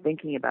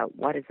thinking about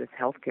what does this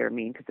health care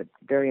mean, because it's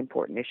a very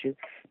important issue.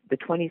 The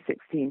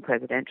 2016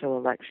 presidential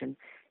election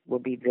will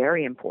be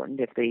very important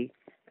if the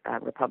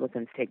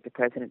Republicans take the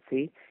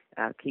presidency,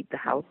 keep the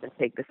House, and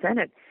take the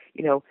Senate.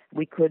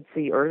 We could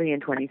see early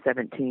in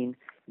 2017,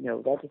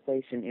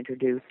 legislation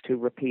introduced to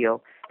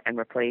repeal and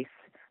replace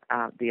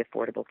the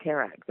Affordable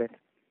Care Act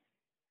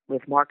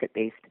with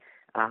market-based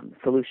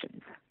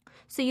solutions.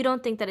 So you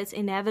don't think that it's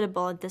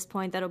inevitable at this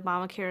point that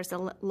Obamacare is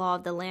the law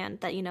of the land,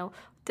 that,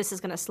 this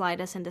is going to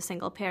slide us into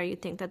single payer? You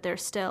think that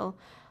there's still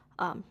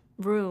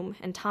room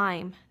and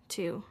time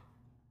to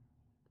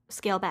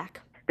scale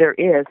back? There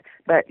is,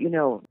 but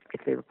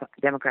if the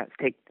Democrats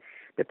take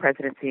the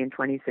presidency in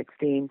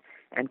 2016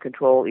 and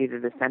control either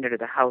the Senate or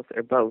the House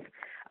or both,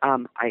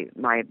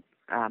 my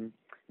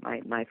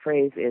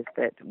phrase is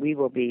that we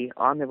will be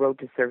on the road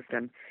to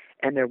serfdom,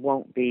 and there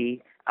won't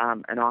be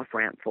an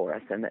off-ramp for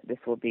us, and that this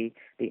will be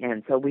the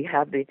end. So we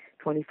have the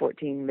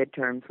 2014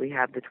 midterms, we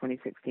have the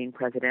 2016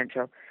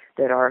 presidential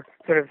that are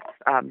sort of,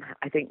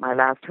 I think, my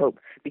last hope,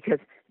 because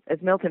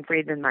as Milton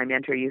Friedman, my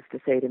mentor, used to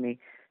say to me,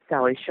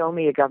 Sally, show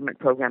me a government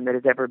program that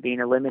has ever been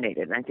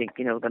eliminated. And I think,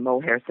 the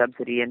mohair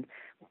subsidy and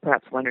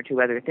perhaps one or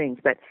two other things.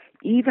 But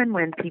even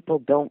when people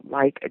don't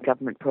like a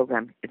government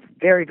program, it's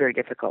very, very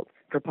difficult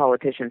for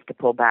politicians to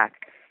pull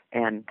back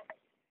and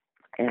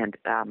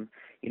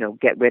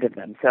get rid of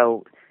them.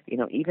 So,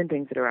 even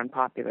things that are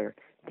unpopular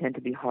tend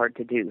to be hard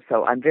to do.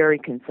 So I'm very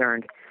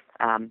concerned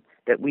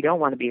that we don't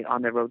want to be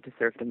on the road to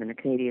serfdom in a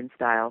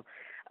Canadian-style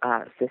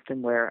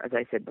system where, as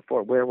I said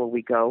before, where will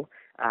we go?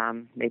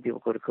 Maybe we'll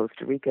go to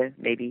Costa Rica.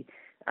 Maybe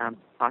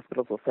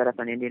hospitals will set up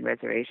on Indian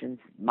reservations.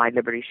 My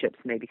Liberty ships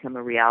may become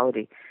a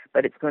reality,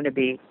 but it's going to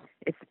be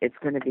a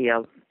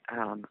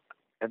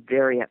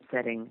very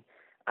upsetting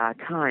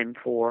time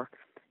for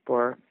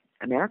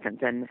Americans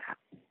and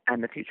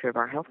the future of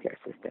our healthcare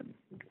system.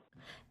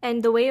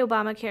 And the way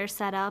Obamacare is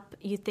set up,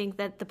 you think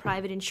that the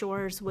private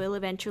insurers will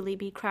eventually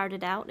be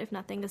crowded out if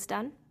nothing is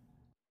done?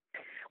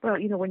 Well,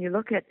 when you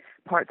look at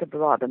parts of the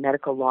law, the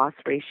medical loss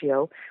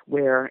ratio,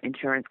 where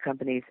insurance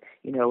companies,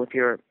 if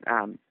you're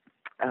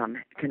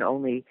can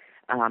only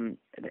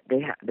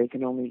they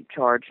can only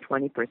charge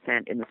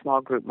 20% in the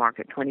small group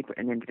market, 20%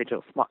 an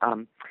individual,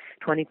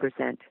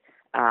 20%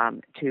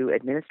 to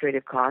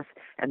administrative costs,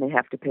 and they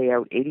have to pay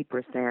out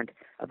 80%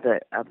 of the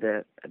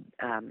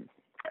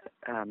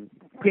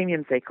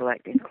premiums they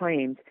collect in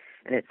claims,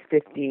 and it's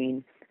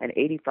 15 and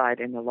 85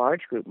 in the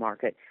large group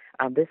market.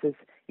 This is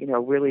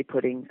really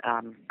putting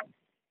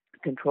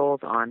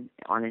controls on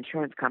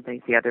insurance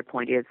companies. The other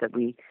point is that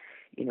we,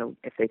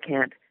 if they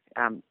can't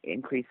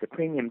increase the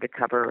premium to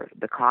cover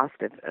the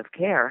cost of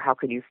care, how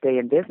can you stay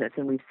in business?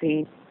 And we've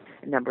seen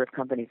a number of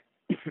companies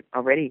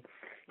already.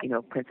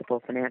 Principal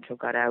Financial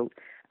got out.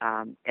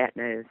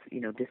 Aetna is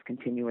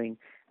discontinuing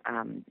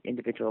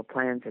individual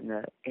plans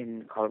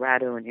in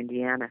Colorado and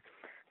Indiana.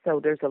 So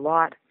there's a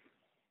lot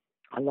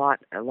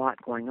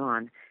going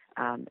on.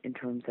 In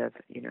terms of,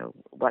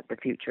 what the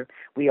future.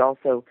 We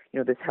also,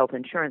 this health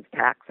insurance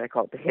tax, I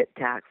call it the HIT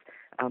tax,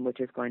 which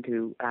is going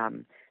to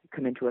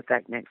come into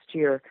effect next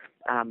year,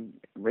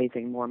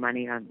 raising more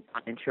money on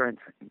insurance.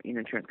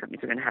 Insurance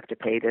companies are going to have to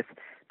pay this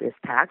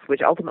tax,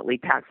 which ultimately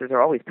taxes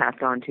are always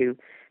passed on to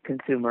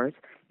consumers.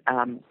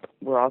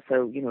 We're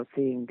also,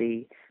 seeing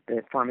the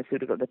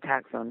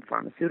tax on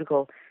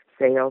pharmaceutical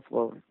sales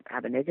will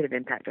have a negative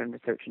impact on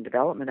research and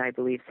development, I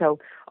believe. So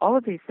all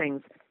of these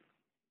things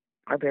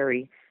are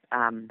very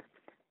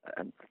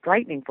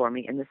frightening for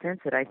me in the sense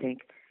that I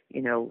think,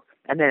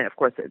 and then of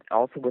course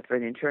also for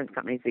the insurance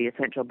companies, the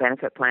essential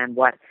benefit plan,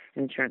 what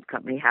an insurance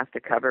company has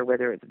to cover,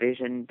 whether it's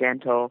vision,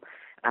 dental,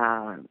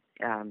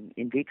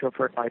 in vitro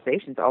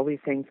fertilizations, all these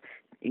things,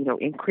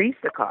 increase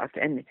the cost.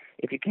 And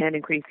if you can't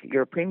increase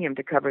your premium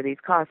to cover these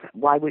costs,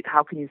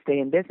 how can you stay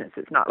in business?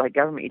 It's not like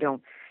government. You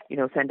don't,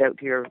 send out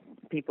to your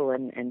people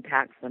and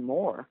tax them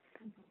more.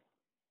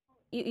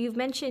 You've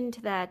mentioned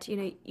that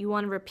you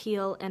want to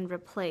repeal and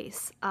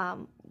replace.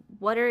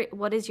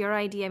 What is your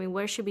idea? I mean,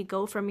 where should we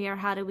go from here?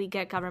 How do we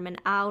get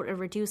government out or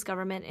reduce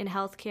government in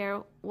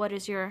healthcare? What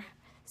is your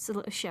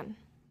solution?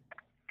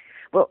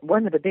 Well,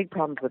 one of the big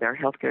problems with our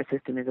healthcare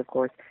system is, of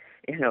course,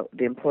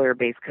 the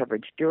employer-based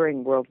coverage.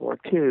 During World War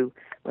II,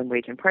 when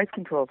wage and price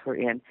controls were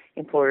in,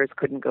 employers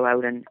couldn't go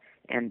out and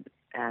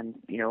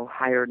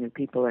hire new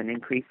people and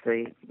increase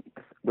the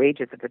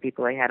wages of the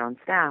people they had on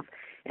staff,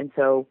 and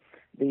so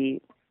the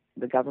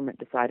government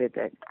decided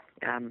that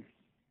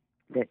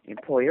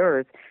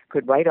employers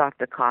could write off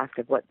the cost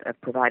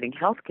of providing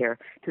health care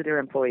to their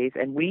employees,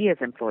 and we as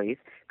employees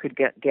could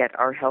get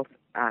our health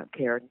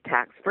care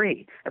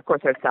tax-free. Of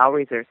course, our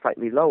salaries are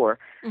slightly lower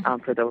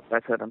for those of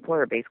us who have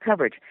employer-based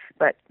coverage,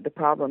 but the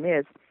problem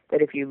is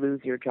that if you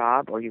lose your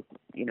job or you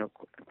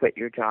quit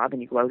your job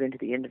and you go out into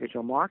the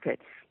individual market,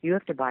 you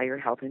have to buy your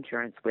health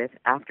insurance with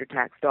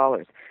after-tax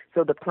dollars.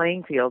 So the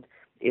playing field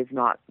is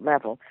not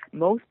level.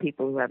 Most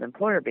people who have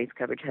employer-based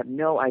coverage have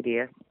no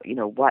idea,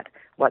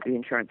 what the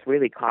insurance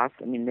really costs.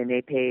 I mean, they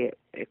may pay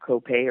a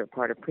copay or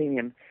part of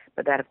premium,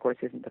 but that, of course,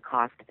 isn't the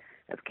cost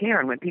of care.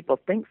 And when people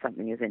think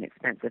something is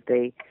inexpensive,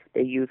 they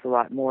use a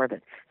lot more of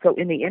it. So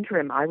in the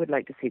interim, I would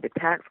like to see the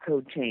tax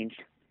code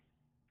changed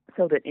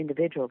so that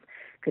individuals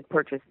could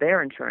purchase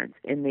their insurance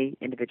in the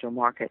individual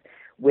market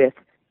with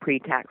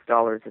pre-tax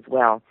dollars as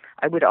well.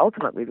 I would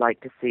ultimately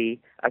like to see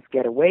us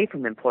get away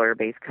from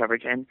employer-based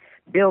coverage and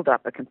build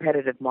up a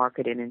competitive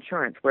market in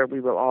insurance where we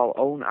will all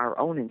own our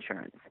own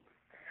insurance.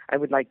 I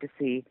would like to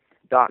see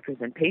doctors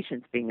and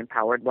patients being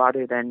empowered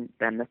rather than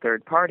the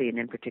third party, and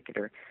in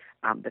particular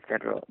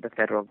the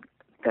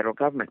federal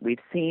government. We've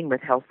seen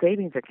with health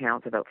savings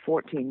accounts about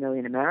 14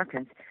 million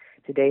Americans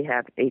today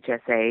have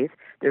HSAs.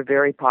 They're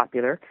very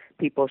popular.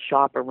 People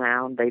shop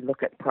around. They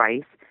look at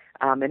price.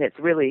 And it's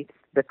really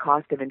the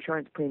cost of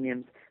insurance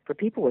premiums for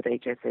people with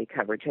HSA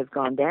coverage has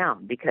gone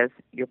down because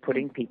you're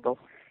putting people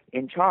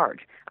in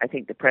charge. I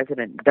think the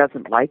president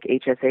doesn't like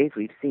HSAs.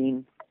 We've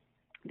seen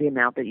the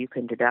amount that you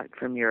can deduct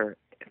from your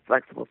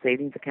flexible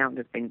savings account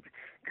has been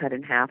cut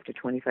in half to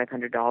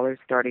 $2,500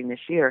 starting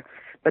this year.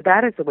 But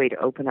that is a way to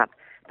open up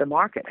the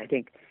market. I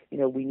think,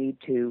 we need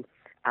to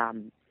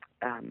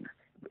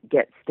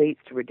get states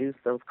to reduce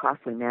those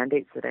costly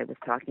mandates that I was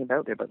talking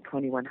about. There are about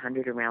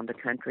 2,100 around the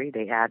country.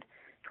 They add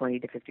 20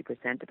 to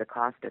 50% to the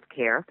cost of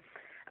care.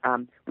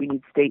 We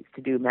need states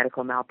to do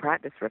medical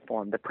malpractice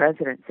reform. The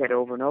president said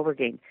over and over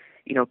again,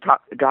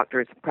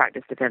 doctors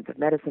practice defensive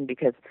medicine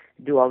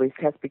do all these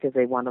tests because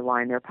they want to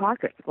line their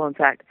pockets. Well, in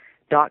fact,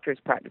 doctors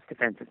practice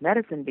defensive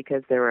medicine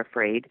because they're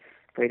afraid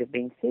of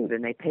being sued,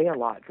 and they pay a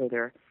lot for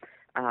their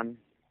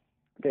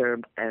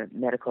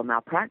medical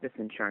malpractice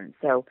insurance.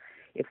 So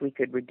if we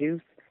could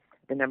reduce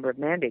the number of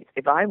mandates,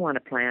 if I want a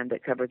plan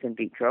that covers in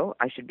vitro,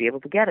 I should be able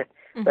to get it.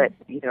 Mm-hmm. But,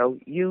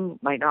 you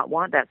might not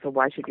want that, so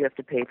why should you have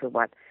to pay for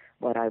what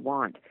I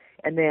want?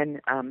 And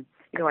then,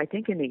 I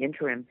think in the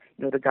interim,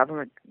 the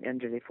government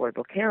under the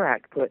Affordable Care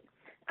Act put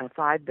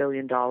 $5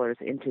 billion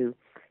into,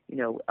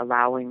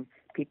 allowing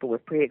people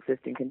with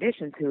pre-existing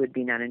conditions who had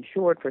been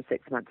uninsured for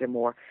 6 months or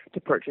more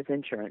to purchase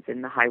insurance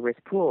in the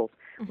high-risk pools.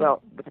 Mm-hmm.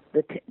 Well,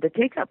 the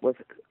take-up was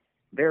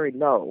very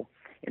low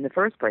in the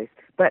first place.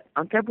 But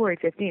on February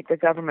 15th, the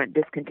government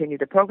discontinued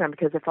the program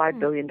because the $5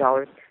 billion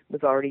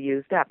was already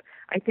used up.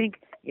 I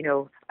think,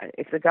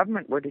 if the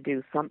government were to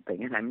do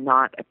something, and I'm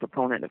not a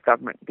proponent of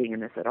government being in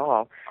this at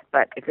all,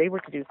 but if they were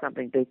to do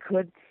something, they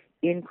could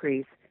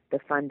increase the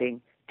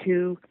funding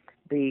to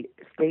the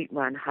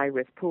state-run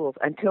high-risk pools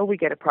until we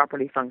get a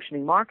properly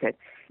functioning market.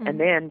 Mm-hmm. And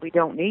then we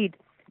don't need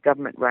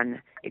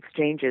government-run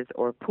exchanges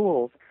or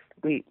pools.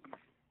 We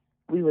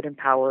would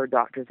empower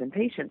doctors and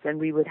patients, and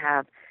we would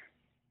have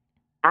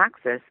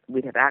access.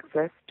 We'd have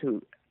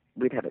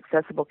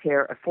accessible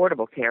care,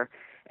 affordable care,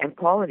 and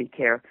quality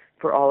care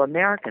for all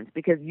Americans,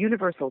 because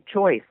universal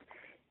choice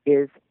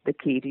is the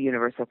key to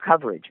universal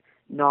coverage,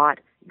 not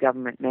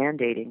government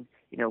mandating,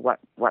 what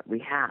we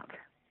have.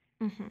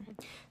 Mm-hmm.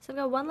 So I've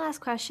got one last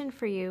question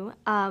for you.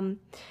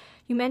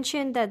 You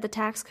mentioned that the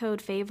tax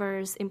code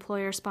favors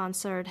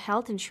employer-sponsored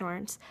health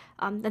insurance.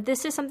 That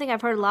this is something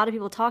I've heard a lot of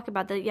people talk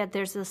about, that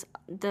there's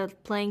the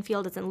playing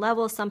field isn't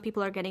level. Some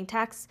people are getting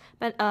tax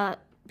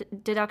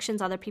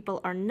deductions, other people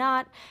are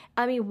not.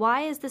 I mean,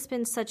 why has this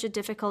been such a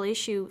difficult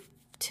issue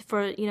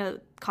for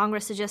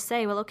Congress to just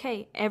say, well,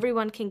 okay,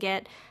 everyone can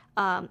get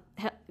health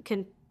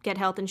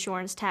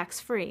insurance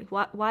tax-free?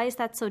 Why is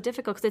that so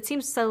difficult? Because it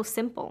seems so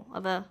simple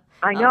of a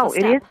I know,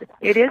 it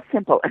is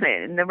simple,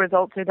 and the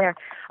results are there.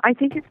 I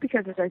think it's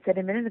because, as I said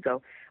a minute ago,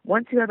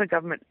 once you have a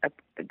government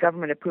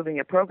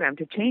approving a program,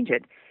 to change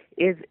it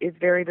is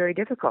very, very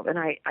difficult. And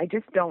I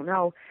just don't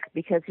know,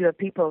 because you have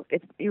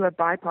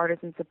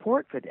bipartisan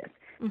support for this.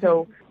 Mm-hmm.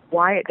 So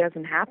why it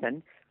doesn't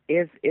happen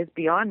is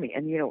beyond me.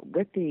 And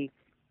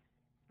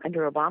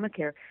under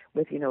Obamacare,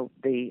 with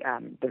the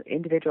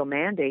individual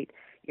mandate,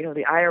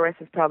 the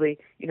IRS is probably,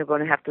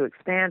 going to have to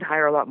expand,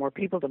 hire a lot more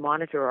people to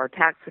monitor our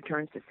tax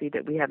returns to see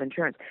that we have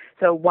insurance.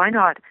 So why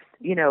not,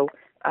 get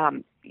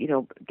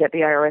the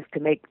IRS to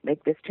make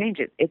this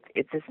change?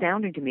 It's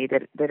astounding to me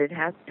that it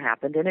hasn't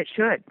happened, and it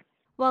should.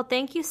 Well,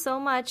 thank you so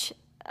much,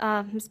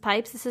 Ms.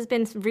 Pipes. This has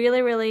been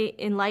really, really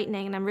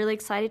enlightening, and I'm really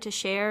excited to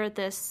share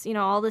this,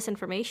 all this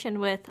information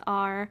with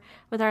our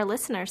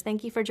listeners.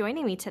 Thank you for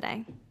joining me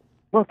today.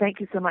 Well, thank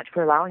you so much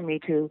for allowing me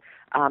to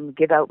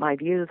give out my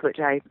views, which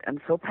I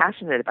am so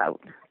passionate about.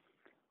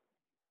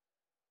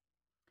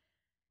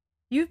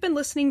 You've been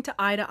listening to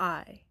Eye to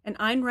Eye, an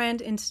Ayn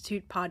Rand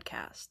Institute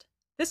podcast.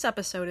 This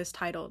episode is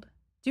titled,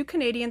 Do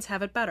Canadians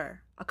Have It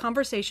Better? A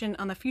Conversation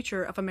on the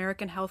Future of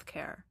American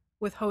Healthcare,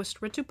 with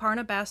host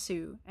Rituparna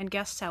Basu and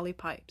guest Sally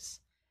Pipes.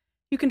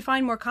 You can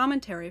find more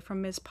commentary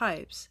from Ms.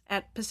 Pipes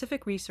at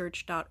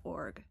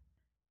pacificresearch.org.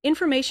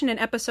 Information and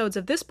episodes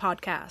of this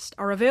podcast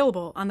are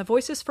available on the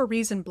Voices for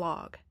Reason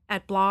blog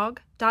at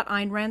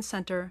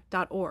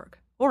blog.aynrandcenter.org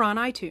or on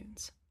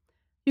iTunes.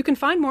 You can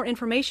find more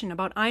information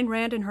about Ayn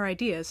Rand and her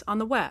ideas on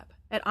the web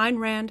at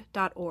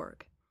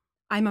aynrand.org.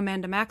 I'm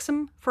Amanda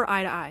Maxim for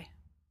Eye to Eye.